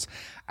New Worlds?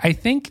 I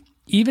think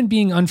even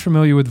being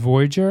unfamiliar with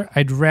Voyager,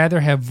 I'd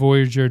rather have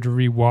Voyager to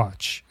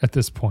rewatch at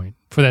this point,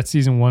 for that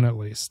season 1 at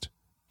least.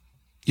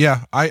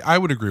 Yeah, I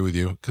would agree with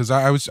you because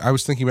I was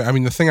thinking about,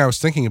 the thing I was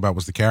thinking about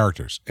was the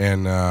characters.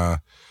 And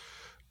I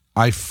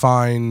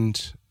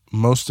find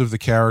most of the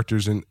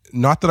characters, and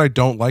not that I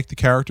don't like the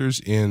characters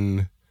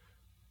in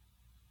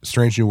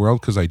Strange New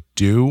World, because I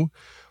do,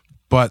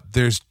 but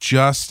there's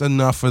just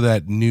enough of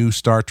that new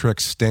Star Trek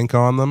stink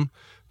on them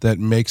that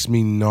makes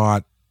me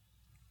not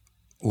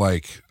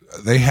like,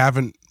 they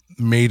haven't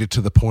made it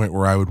to the point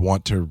where I would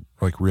want to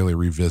like really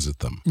revisit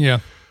them.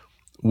 Yeah.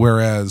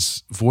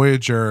 Whereas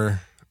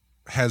Voyager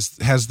has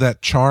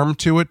that charm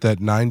to it, that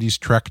 90s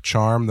Trek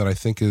charm that I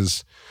think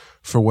is,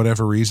 for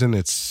whatever reason,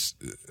 it's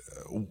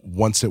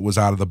once it was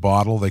out of the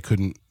bottle, they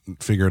couldn't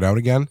figure it out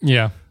again.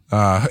 Yeah.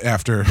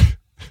 After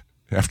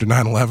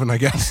 9/11, I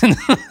guess.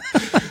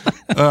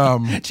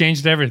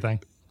 Changed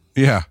everything.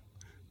 Yeah.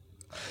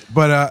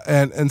 But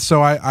and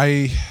so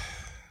I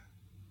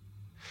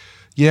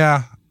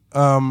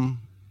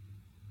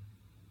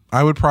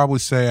would probably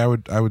say I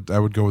would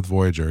go with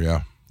Voyager,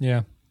 yeah.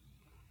 Yeah.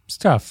 It's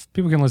tough.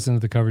 People can listen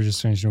to the coverage of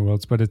Strange New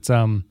Worlds, but it's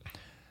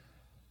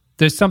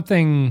there's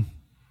something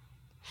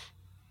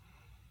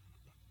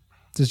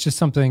There's just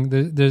something.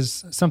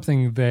 There's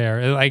something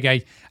there. Like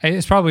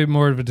it's probably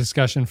more of a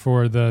discussion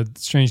for the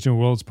Strange New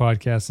Worlds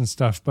podcast and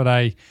stuff. But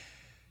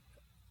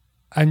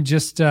I'm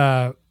just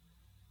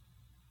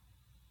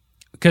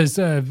because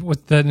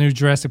with the new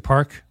Jurassic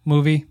Park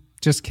movie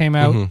just came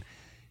out,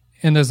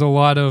 and there's a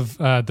lot of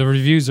the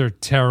reviews are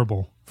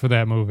terrible for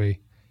that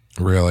movie.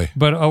 Really?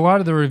 But a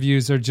lot of the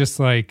reviews are just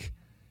like,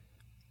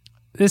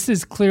 this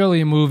is clearly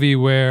a movie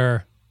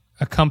where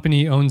a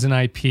company owns an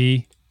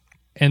IP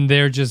and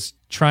they're just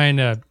trying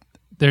to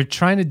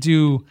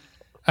do,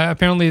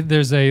 apparently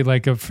there's a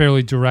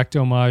fairly direct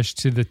homage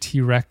to the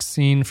T-Rex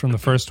scene from the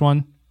first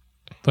one.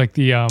 Like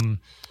the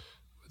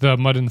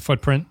mud in the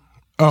footprint.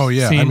 Oh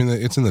yeah. Scene. I mean,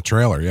 it's in the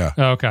trailer. Yeah.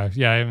 Oh, okay.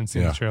 Yeah. I haven't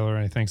seen the trailer or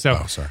anything.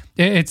 So sorry.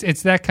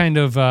 It's that kind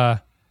of,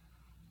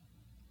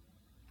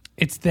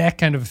 it's that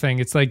kind of thing.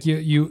 It's like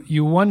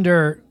you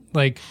wonder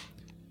like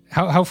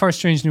how far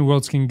Strange New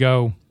Worlds can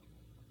go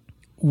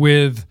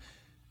with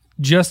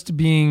just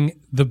being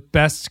the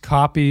best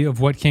copy of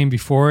what came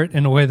before it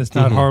in a way that's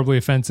not horribly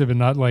offensive and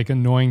not like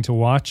annoying to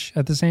watch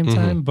at the same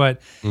time.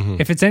 But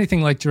if it's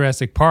anything like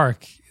Jurassic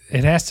Park,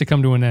 it has to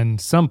come to an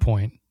end some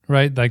point,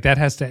 right? Like that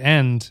has to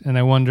end. And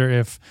I wonder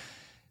if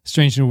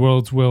Strange New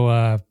Worlds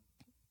will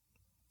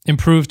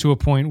improve to a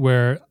point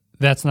where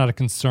that's not a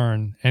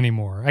concern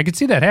anymore. I could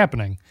see that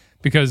happening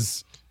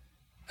because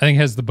I think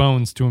it has the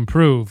bones to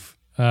improve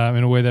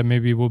in a way that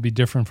maybe will be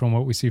different from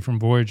what we see from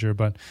Voyager,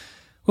 but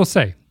we'll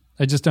see.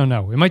 I just don't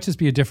know. It might just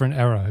be a different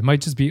era. It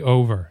might just be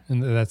over,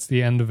 and that's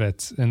the end of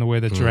it in the way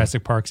that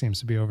Jurassic Park seems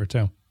to be over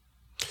too.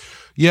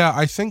 Yeah,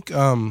 I think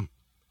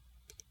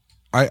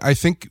I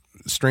think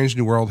Strange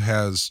New World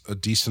has a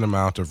decent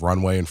amount of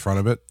runway in front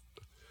of it.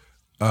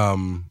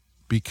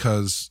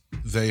 Because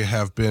they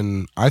have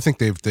been, I think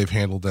they've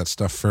handled that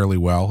stuff fairly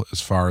well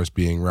as far as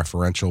being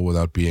referential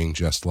without being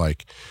just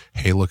like,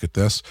 hey, look at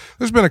this.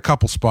 There's been a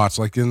couple spots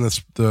like in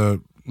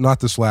not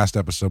this last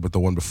episode, but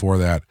the one before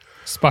that.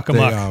 Spuck 'em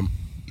up.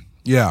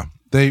 Yeah,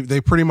 they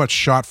pretty much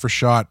shot for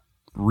shot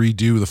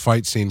redo the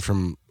fight scene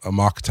from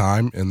Amok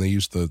Time, and they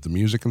used the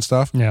music and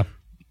stuff. Yeah.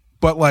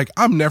 But like,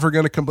 I'm never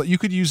going to complain. You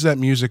could use that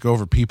music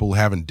over people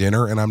having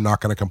dinner, and I'm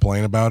not going to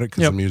complain about it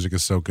because the music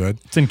is so good.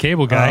 It's in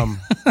Cable Guy.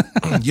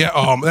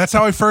 Yeah, that's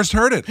how I first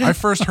heard it. I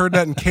first heard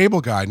that in Cable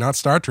Guy, not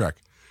Star Trek.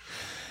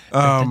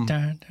 But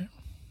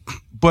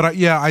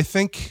I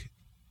think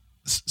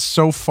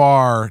so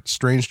far,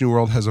 Strange New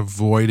World has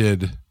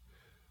avoided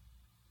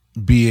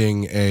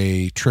being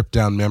a trip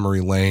down memory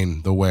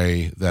lane the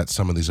way that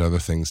some of these other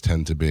things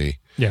tend to be.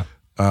 Yeah.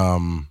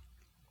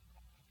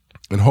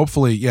 And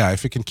hopefully,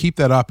 if it can keep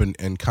that up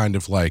and kind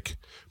of like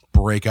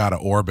break out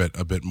of orbit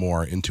a bit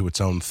more into its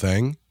own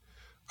thing,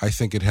 I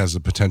think it has the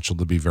potential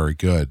to be very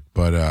good.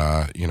 But,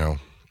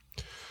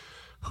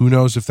 who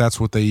knows if that's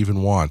what they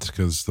even want?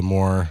 Because the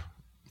more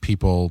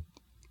people,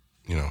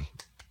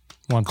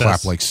 want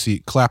clap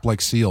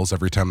like seals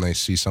every time they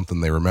see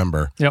something they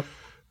remember, yep.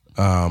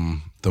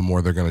 The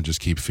more they're going to just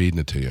keep feeding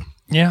it to you.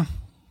 Yeah.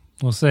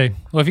 We'll see.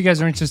 Well, if you guys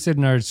are interested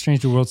in our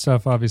Strange New World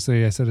stuff,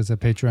 obviously I said it's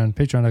at Patreon,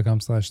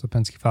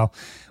 patreon.com/Lipinski File.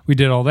 We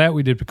did all that.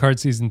 We did Picard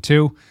Season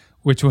 2,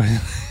 which was...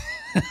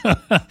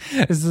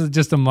 This is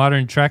just a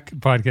modern Trek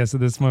podcast at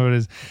this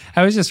moment.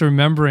 I was just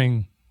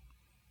remembering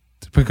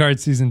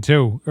Picard Season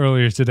 2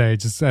 earlier today.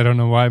 Just I don't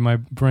know why my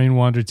brain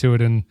wandered to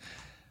it, and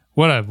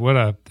what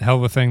a hell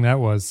of a thing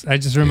that was. I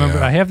just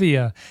remembered. I have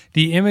the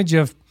image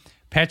of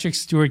Patrick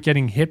Stewart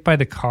getting hit by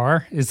the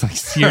car is like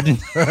seared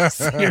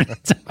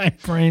into my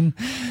brain.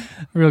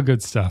 Real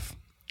good stuff.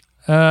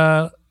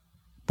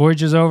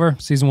 Voyager's over.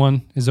 Season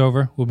 1 is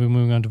over. We'll be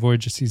moving on to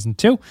Voyager Season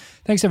 2.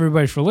 Thanks,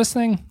 everybody, for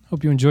listening.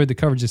 Hope you enjoyed the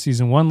coverage of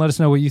Season 1. Let us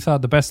know what you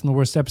thought the best and the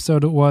worst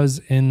episode it was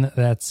in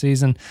that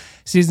season.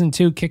 Season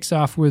 2 kicks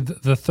off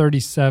with the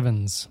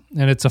 37s,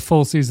 and it's a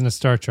full season of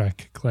Star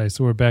Trek, Clay.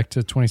 So we're back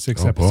to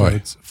 26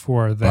 episodes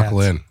for that.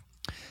 Buckle in.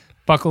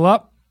 Buckle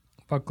up.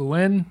 Buckle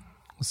in.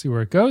 We'll see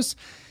where it goes.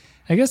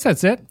 I guess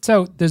that's it.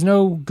 So there's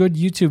no good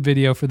YouTube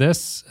video for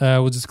this.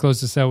 We'll just close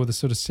this out with a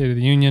sort of State of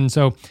the Union.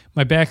 So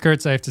my back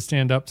hurts. I have to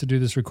stand up to do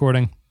this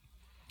recording.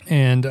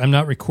 And I'm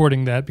not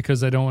recording that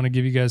because I don't want to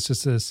give you guys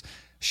just this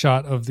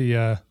shot of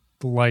the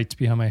light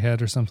behind my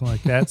head or something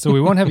like that. So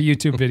we won't have a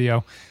YouTube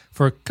video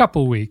for a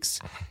couple weeks.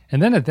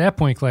 And then at that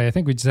point, Clay, I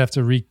think we just have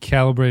to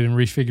recalibrate and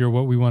refigure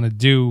what we want to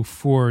do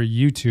for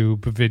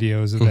YouTube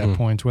videos at that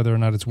point, whether or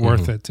not it's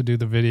worth it to do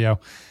the video.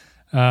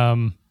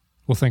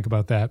 We'll think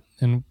about that.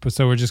 And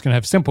so we're just going to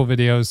have simple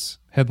videos,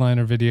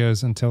 headliner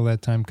videos until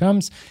that time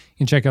comes. You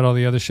can check out all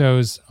the other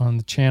shows on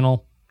the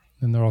channel,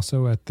 and they're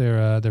also at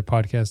their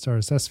podcast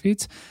RSS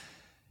feeds.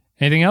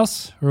 Anything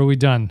else, or are we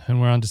done? And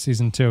we're on to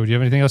Season 2. Do you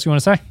have anything else you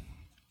want to say?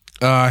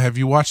 Have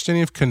you watched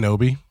any of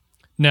Kenobi?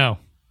 No.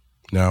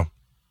 Yeah,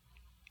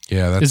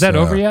 that's... Is that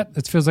over yet?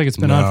 It feels like it's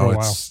been on for a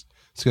while.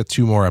 It's got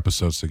 2 more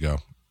episodes to go.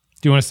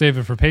 Do you want to save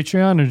it for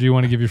Patreon, or do you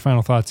want to give your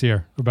final thoughts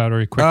here about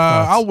our quick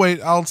thoughts? I'll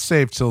wait. I'll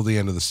save till the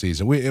end of the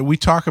season. We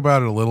talk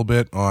about it a little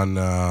bit on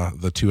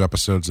the 2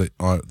 episodes the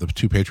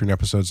 2 Patreon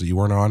episodes that you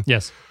weren't on.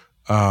 Yes.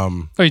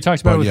 You talked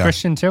about it with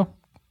Christian too?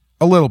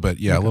 A little bit,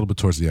 yeah, okay. A little bit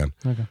towards the end.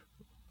 Okay.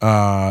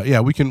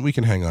 Yeah, we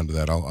can hang on to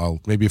that. I'll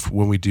maybe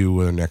when we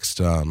do the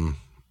next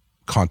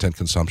content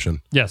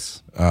consumption.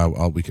 Yes. I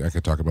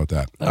could talk about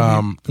that.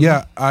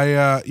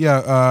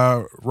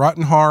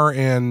 Rotten Horror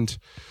and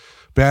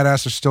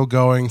Badass are still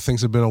going.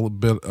 Things have been a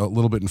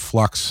little bit in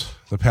flux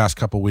the past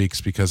couple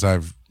weeks because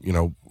I've,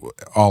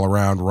 all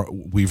around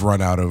we've run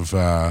out of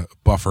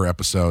buffer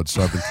episodes,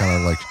 so I've been kind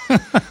of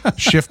like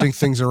shifting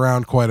things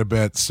around quite a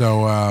bit.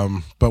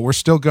 So, but we're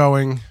still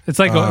going. It's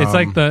like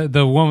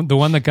the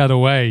one that got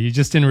away. You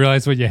just didn't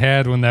realize what you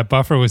had when that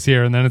buffer was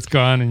here, and then it's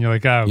gone, and you're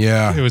like, oh,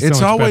 yeah, it was so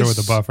much better with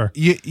the buffer.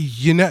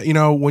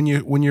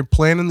 When you're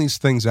planning these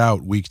things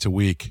out week to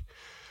week,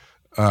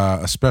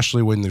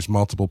 especially when there's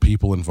multiple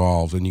people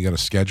involved and you got to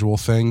schedule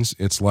things,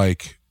 it's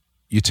like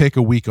you take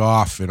a week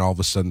off and all of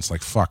a sudden it's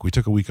like, fuck, we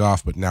took a week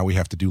off, but now we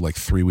have to do like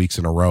 3 weeks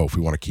in a row if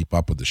we want to keep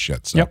up with the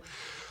shit. So,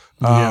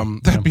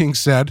 that being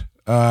said,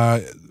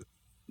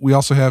 we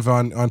also have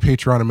on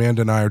Patreon,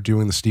 Amanda and I are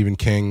doing the Stephen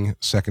King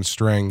second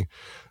string.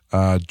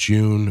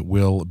 June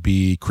will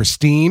be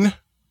Christine,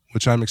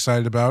 which I'm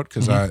excited about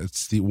because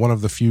it's one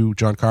of the few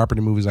John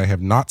Carpenter movies I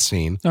have not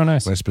seen. Oh,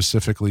 nice. And I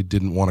specifically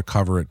didn't want to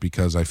cover it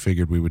because I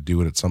figured we would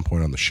do it at some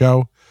point on the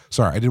show.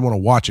 Sorry, I didn't want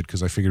to watch it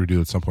because I figured we'd do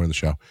it at some point on the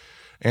show.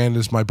 And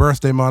it's my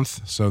birthday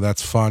month, so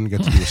that's fun.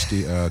 Get to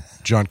do a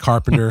John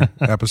Carpenter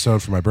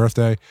episode for my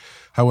birthday.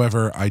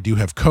 However, I do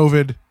have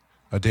COVID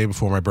a day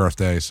before my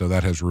birthday, so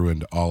that has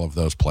ruined all of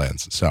those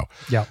plans. So,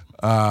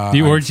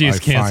 the orgy is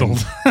canceled.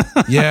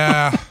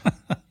 Yeah.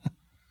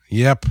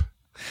 Yep.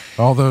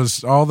 All those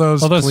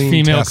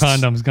female tests.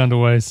 condoms gone to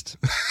waste.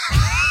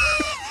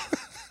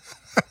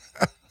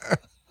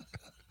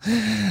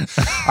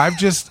 I've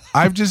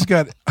just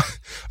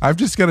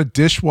got a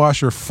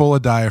dishwasher full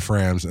of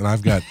diaphragms, and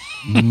I've got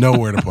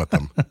nowhere to put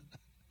them.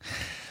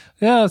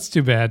 Yeah, that's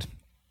too bad.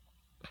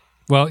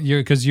 Well, are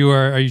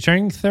you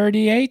turning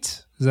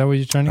 38? Is that what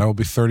you're turning? I will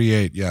be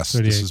 38. Yes,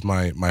 38. This is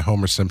my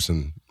Homer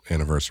Simpson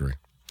anniversary.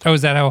 Oh,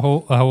 is that how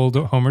old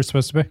Homer's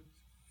supposed to be?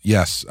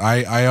 Yes,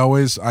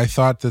 I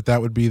thought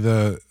that would be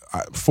the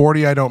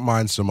 40. I don't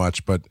mind so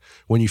much, but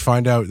when you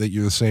find out that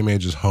you're the same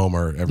age as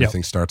Homer,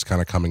 everything starts kind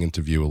of coming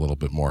into view a little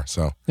bit more.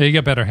 So yeah, you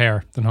got better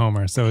hair than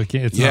Homer, so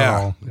it's not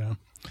all. Yeah.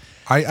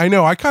 I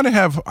know. I kind of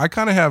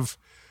have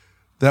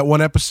that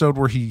one episode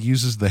where he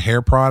uses the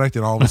hair product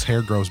and all of his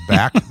hair grows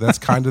back. That's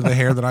kind of the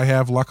hair that I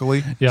have,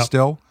 luckily,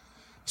 still.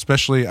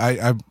 Especially,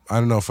 I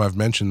don't know if I've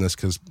mentioned this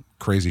because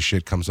crazy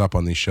shit comes up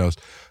on these shows.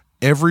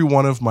 Every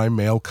one of my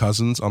male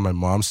cousins on my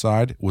mom's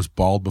side was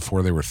bald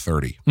before they were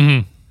 30.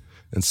 Mm-hmm.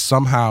 And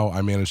somehow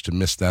I managed to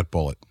miss that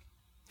bullet.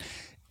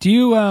 Do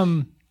you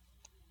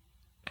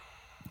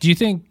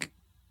think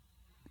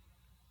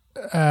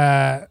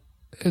do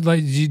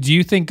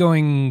you think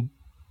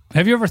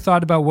have you ever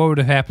thought about what would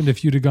have happened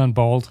if you'd have gone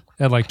bald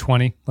at like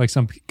 20, like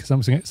some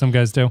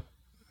guys do?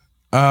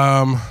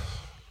 I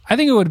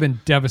think it would have been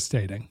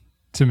devastating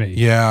to me.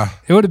 Yeah.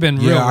 It would have been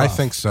real rough. I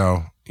think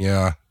so.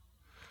 Yeah.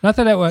 Not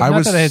that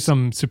I had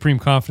some supreme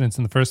confidence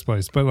in the first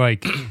place, but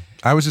like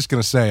I was just going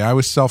to say, I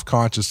was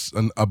self-conscious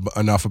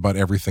enough about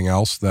everything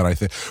else that I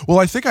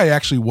think I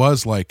actually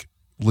was like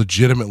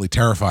legitimately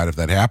terrified of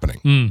that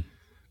happening.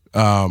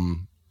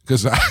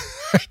 Because I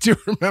do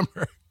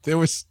remember there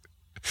was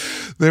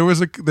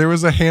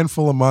a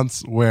handful of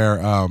months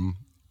where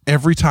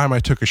every time I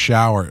took a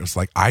shower, it was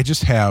like, I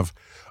just have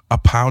a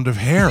pound of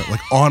hair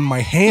like on my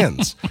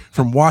hands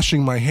from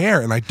washing my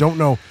hair, and I don't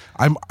know,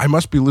 I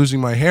must be losing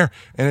my hair.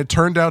 And it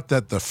turned out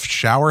that the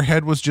shower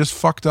head was just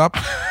fucked up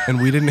and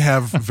we didn't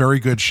have very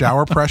good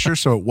shower pressure,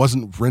 so it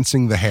wasn't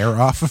rinsing the hair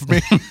off of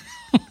me.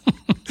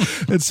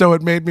 And so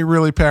it made me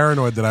really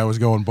paranoid that I was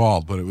going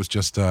bald, but it was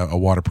just a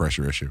water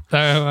pressure issue.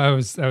 I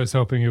was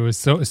hoping it was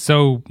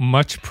so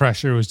much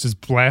pressure it was just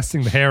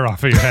blasting the hair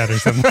off of your head or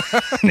something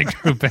and it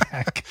grew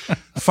back.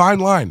 Fine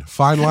line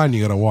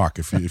you got to walk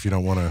if you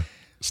don't want to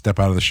step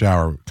out of the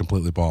shower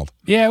completely bald.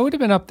 Yeah, it would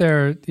have been up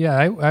there. Yeah,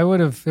 I would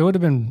have. It would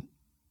have been.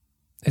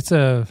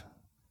 Because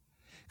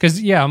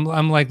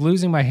I'm like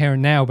losing my hair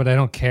now, but I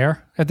don't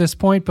care at this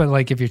point. But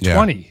like if you're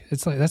 20,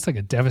 it's like that's like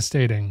a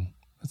devastating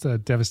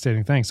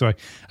thing. So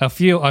I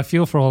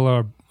feel for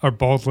all our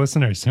bald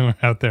listeners who are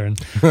out there and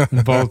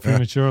bald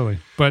prematurely.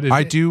 But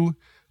I do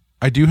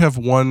have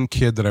one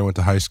kid that I went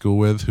to high school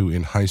with who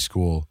in high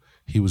school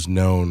he was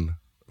known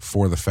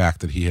for the fact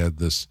that he had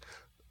this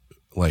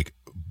like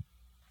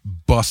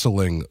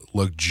bustling,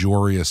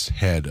 luxurious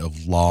head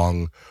of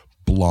long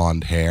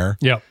blonde hair.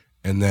 Yep.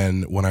 And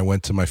then when I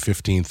went to my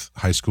 15th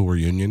high school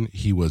reunion,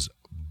 he was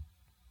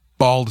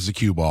bald as a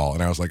cue ball.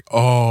 And I was like,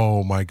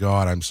 oh my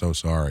God, I'm so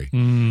sorry.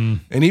 And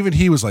even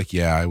he was like,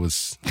 yeah, it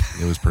was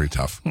pretty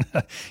tough.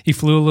 He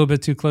flew a little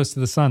bit too close to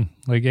the sun,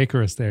 like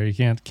Icarus there. You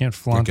can't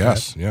flaunt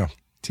that. Yeah.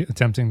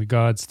 Tempting the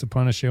gods to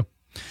punish you.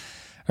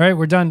 All right,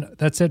 we're done.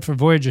 That's it for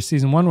Voyager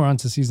Season 1. We're on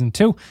to Season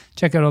 2.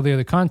 Check out all the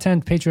other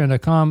content.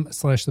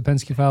 Patreon.com/The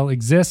Pensky File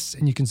exists,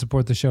 and you can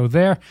support the show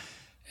there.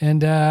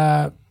 And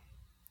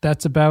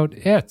that's about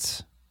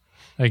it,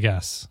 I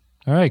guess.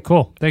 All right,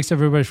 cool. Thanks,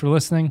 everybody, for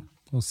listening.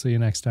 We'll see you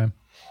next time.